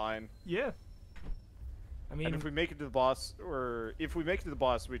this is fine. Yeah. I mean, And if we make it to the boss, or if we make it to the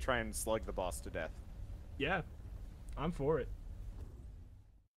boss, we try and slug the boss to death. yeah, I'm for it.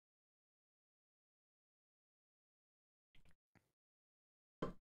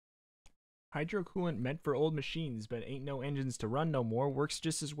 Hydro coolant meant for old machines, but ain't no engines to run no more. Works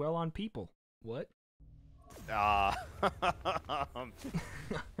just as well on people. What? Ah.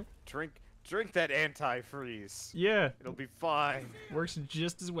 Drink that antifreeze. Yeah, It'll be fine. works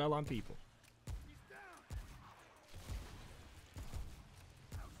just as well on people.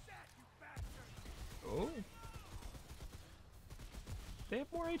 Oh. They have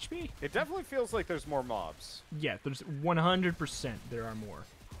more HP. It definitely feels like there's more mobs. Yeah, there's 100% there are more.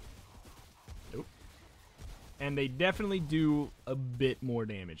 Nope. And they definitely do a bit more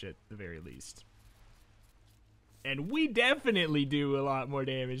damage at the very least. And we definitely do a lot more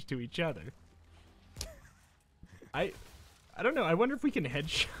damage to each other. I don't know. I wonder if we can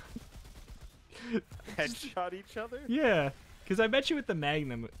headshot. Headshot each other? Yeah, because I bet you with the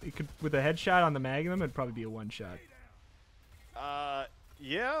Magnum, it could, with a headshot on the Magnum, it'd probably be a one-shot.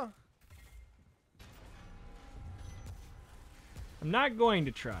 Yeah. I'm not going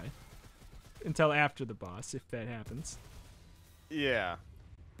to try until after the boss, if that happens. Yeah.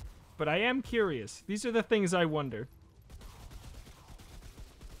 But I am curious. These are the things I wonder.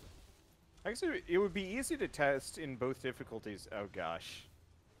 Actually, it would be easy to test in both difficulties. Oh gosh.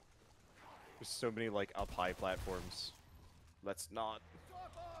 There's so many, like, up-high platforms. Let's not.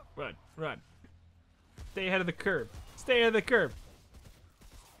 Run, run. Stay ahead of the curve. Stay ahead of the curve.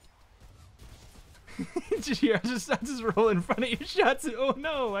 just here, I'll just roll in front of your shots. And, oh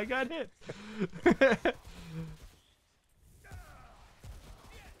no, I got hit.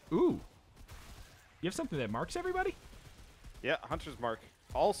 Ooh. You have something that marks everybody? Yeah, Hunter's Mark.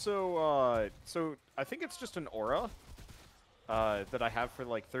 Also, so I think it's just an aura that I have for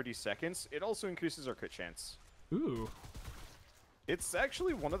like 30 seconds. It also increases our crit chance. Ooh. It's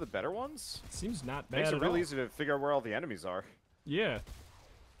actually one of the better ones. Seems not bad Makes it at real all. easy to figure out where all the enemies are. Yeah.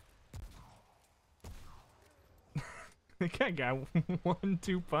 The guy got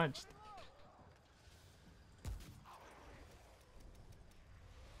 1-2 punched.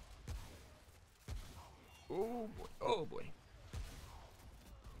 Oh boy. Oh boy.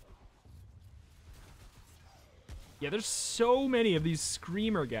 Yeah, there's so many of these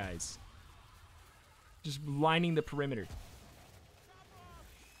screamer guys. Just lining the perimeter.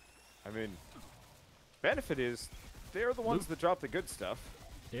 I mean, benefit is they're the ones that drop the good stuff.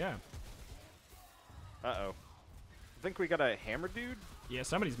 Yeah. Uh-oh. I think we got a hammer dude. Yeah,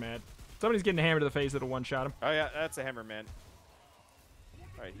 somebody's mad. Somebody's getting a hammer to the face that'll one-shot him. Oh yeah, that's a hammer man.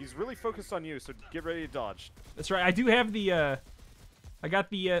 Alright, he's really focused on you, so get ready to dodge. That's right. I do have the, I got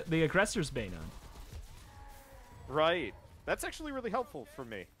the aggressor's bane on. Right. That's actually really helpful for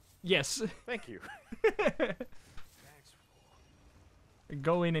me. Yes. Thank you.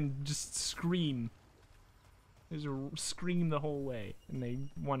 Go in and just scream. Just scream the whole way, and they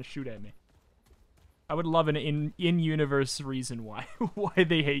want to shoot at me. I would love an in-universe reason why why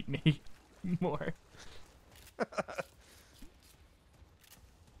they hate me more.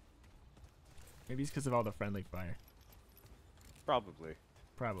 Maybe it's because of all the friendly fire. Probably.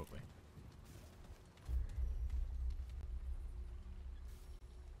 Probably.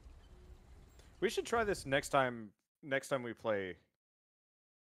 We should try this next time we play.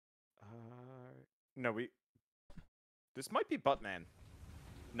 No, this might be Buttman.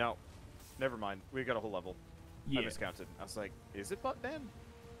 No. Never mind. We got a whole level. Yeah. I miscounted. I was like, is it Buttman?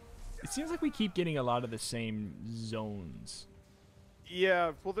 It seems like we keep getting a lot of the same zones.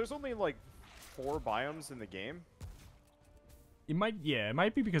 Yeah, well, there's only like 4 biomes in the game. It might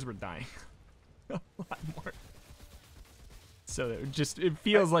be because we're dying a lot more. So it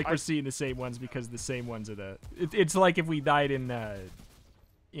feels like we're seeing the same ones because the same ones are the. It's like if we died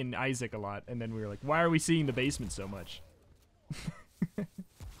in Isaac a lot, and then we were like, why are we seeing the basement so much?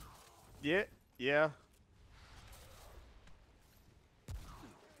 Yeah.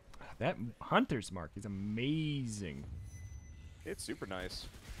 That hunter's mark is amazing. It's super nice.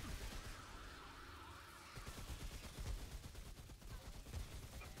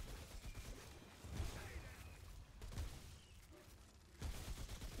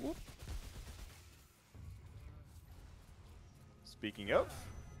 Whoop. Speaking of,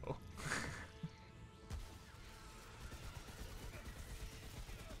 Oh.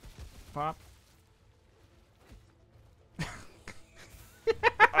 Pop.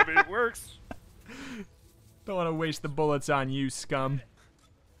 I mean, it works. Don't want to waste the bullets on you, scum.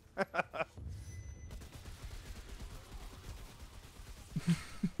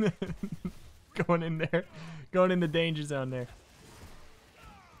 going in there. Going in the danger zone there.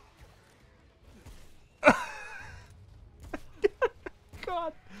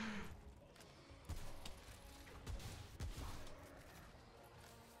 God.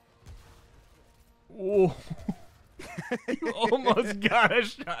 Whoa. You almost got a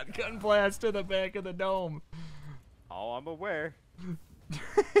shotgun blast to the back of the dome. Oh, I'm aware.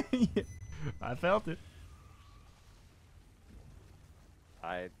 Yeah, I felt it.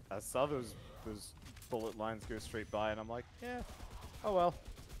 I saw those bullet lines go straight by, and I'm like, yeah, oh well.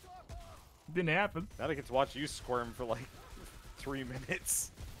 Didn't happen. Now I get to watch you squirm for like 3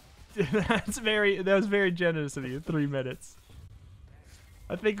 minutes. That was very generous of you. 3 minutes.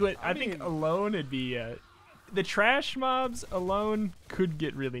 I think alone it'd be the trash mobs alone could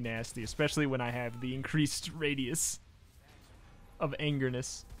get really nasty, especially when I have the increased radius of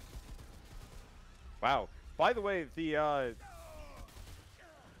angerness. Wow. By the way, the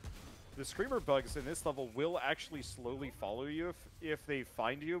screamer bugs in this level will actually slowly follow you if they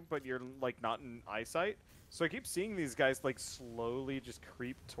find you, but you're like not in eyesight. So I keep seeing these guys like slowly just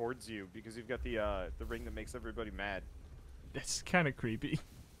creep towards you because you've got the ring that makes everybody mad. That's kind of creepy.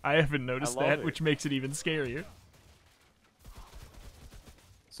 I haven't noticed that, which makes it even scarier.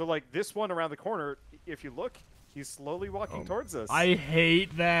 So like this one around the corner, if you look, he's slowly walking towards us. I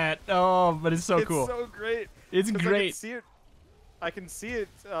hate that. Oh, but it's so cool. It's so great. It's great. I can see it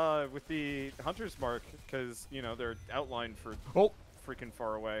with the hunter's mark because, you know, they're outlined for freaking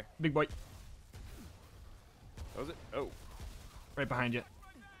far away. Big boy. That was it? Oh. Right behind you.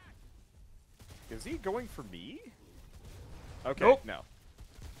 Is he going for me? Okay, Nope. no.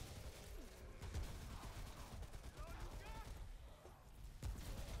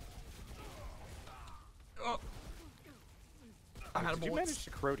 Oh. Did you manage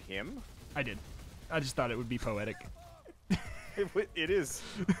to corrode him? I did. I just thought it would be poetic. It is.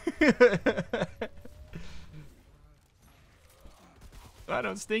 I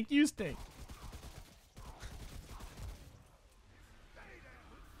don't stink, you stink.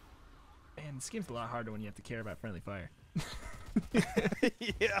 Man, this game's a lot harder when you have to care about friendly fire.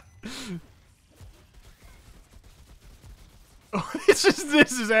 Yeah. Oh, it's just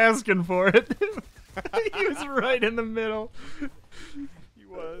this is asking for it. He was right in the middle. He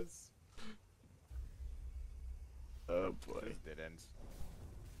was. Oh boy. This did end.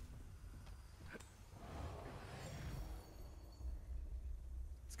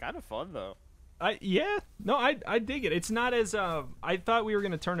 It's kind of fun though. I dig it. It's not as I thought we were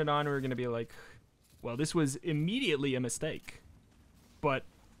gonna turn it on. We were gonna be like, well, this was immediately a mistake, but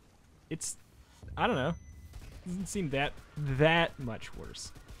it's I don't know. It doesn't seem that much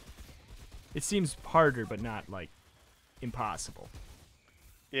worse. It seems harder, but not like impossible.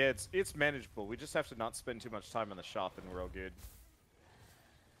 Yeah, it's manageable. We just have to not spend too much time on the shop, and we're all good.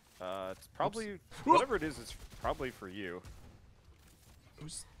 It's probably whatever it is. It's probably for you.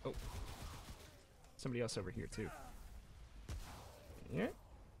 Oh, somebody else over here too. Yeah.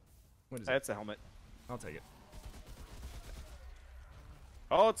 What is that? That's a helmet. I'll take it.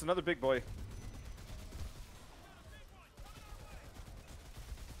 Oh, it's another big boy.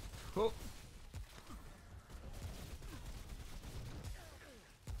 Oh.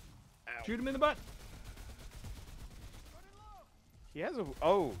 Ow. Shoot him in the butt. He has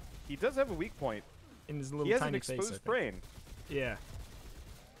he does have a weak point. In his little He has tiny an face. exposed brain. Yeah.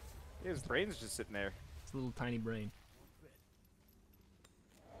 His brain's just sitting there. It's a little tiny brain.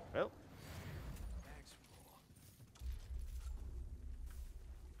 Well,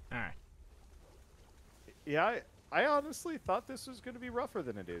 Alright. yeah, I honestly thought this was going to be rougher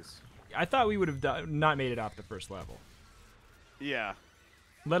than it is. I thought we would have not made it off the first level. Yeah.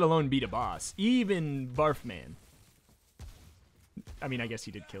 Let alone beat a boss. Even Barfman. I mean, I guess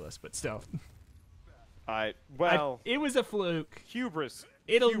he did kill us, but still. Well, it was a fluke. hubris.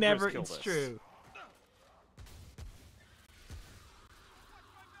 It'll hubris never. killed It's us. true.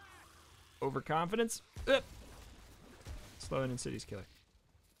 Overconfidence. Slowing in cities killer.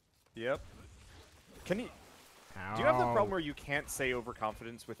 Yep. Can you? Ow. Do you have the problem where you can't say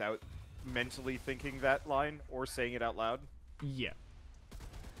overconfidence without mentally thinking that line or saying it out loud? Yeah.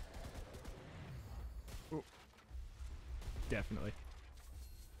 Ooh. Definitely.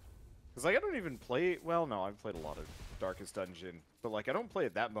 Because like I don't even play. Well, no, I've played a lot of Darkest Dungeon, but like I don't play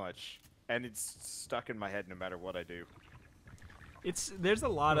it that much, and it's stuck in my head no matter what I do. There's a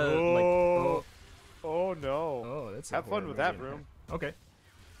lot of like. Oh no. Oh, that's. Have fun with that room. Okay.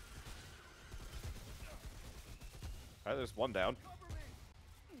 Alright, there's one down.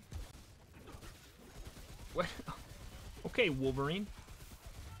 What? Okay, Wolverine.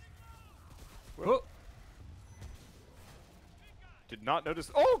 Whoa. Did not notice.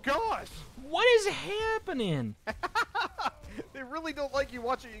 Oh gosh! What is happening? They really don't like you.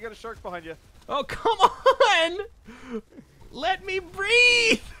 Watch it. You got a shark behind you. Oh, come on! Let me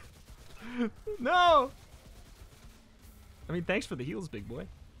breathe! No! I mean, thanks for the heals, big boy.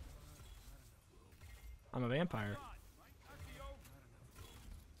 I'm a vampire.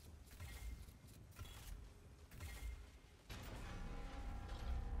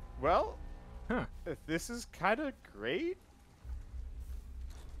 Well, Huh. this is kind of great.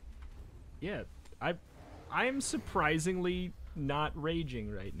 Yeah, I'm surprisingly not raging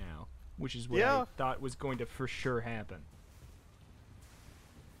right now, which is what Yeah. I thought was going to for sure happen.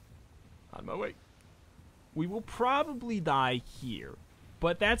 On my way. We will probably die here,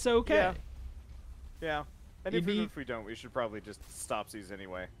 but that's okay. Yeah. Yeah. And You even need- if we don't, we should probably just stop these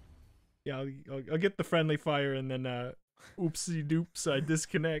anyway. Yeah, I'll get the friendly fire and then, oopsie doops, I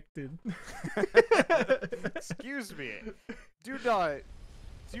disconnected. Excuse me. Do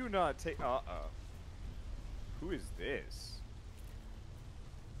not take. Who is this?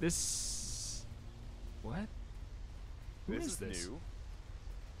 This. What? Who This is this? new.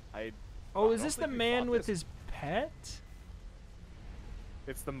 Oh, I is don't this the think we man fought with this. his pet?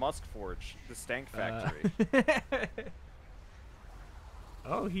 It's the Musk Forge, the Stank Factory.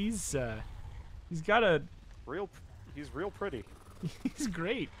 Oh, he's got a. He's real pretty. He's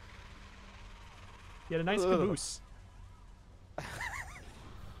great. He had a nice Ugh. caboose.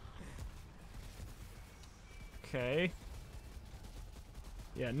 Okay.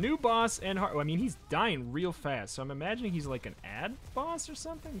 Yeah, new boss and hard. I mean, he's dying real fast, so I'm imagining he's like an ad boss or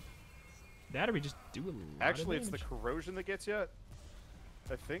something. That or we just do a lot Actually, of it's the damage. corrosion that gets you.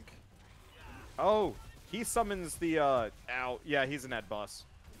 I think. Oh, he summons the. Ow. Yeah, he's an ad boss.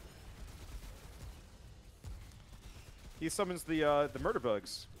 He summons the murder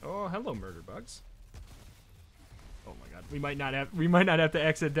bugs. Oh, hello, murder bugs. Oh my god, we might not have to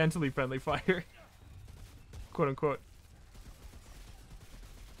accidentally friendly fire, quote unquote.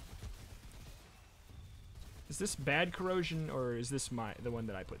 Is this bad corrosion or is this the one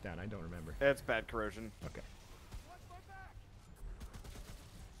that I put down? I don't remember. That's bad corrosion. Okay.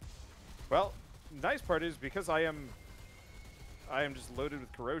 Well, nice part is because I am just loaded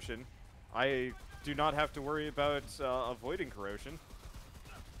with corrosion, I do not have to worry about avoiding corrosion.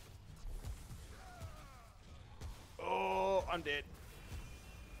 Oh, I'm dead.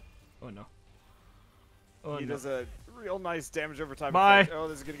 Oh no. Oh He no. does a real nice damage over time. Bye. effect. Oh,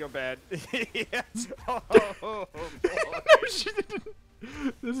 this is gonna go bad. Yes. Oh, boy.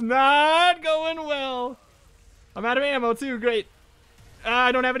 This is not going well. I'm out of ammo too. Great.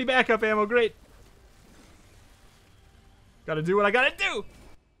 I don't have any backup ammo. Great. Gotta do what I gotta do.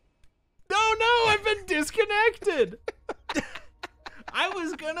 No, I've been disconnected. I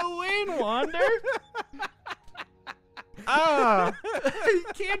was gonna win, Wander. I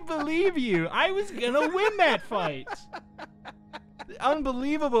can't believe you. I was gonna win that fight.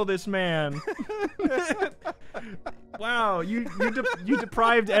 Unbelievable, this man. Wow, you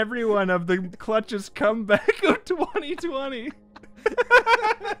deprived everyone of the clutchest comeback of 2020.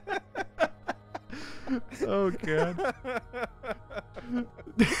 Oh god.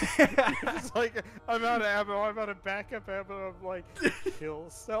 It's like, I'm out of ammo, I'm out of backup ammo, I'm like, kill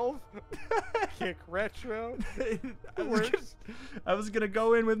self, kick retro. I was gonna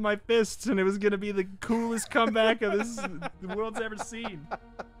go in with my fists and it was gonna be the coolest comeback of the world's ever seen.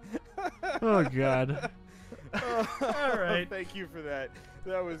 Oh god. Alright. Thank you for that.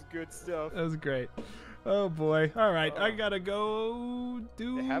 That was good stuff. That was great. Oh boy. Alright, I gotta go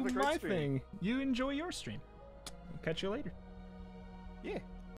do Have a great my stream. thing. You enjoy your stream. I'll catch you later. Yeah.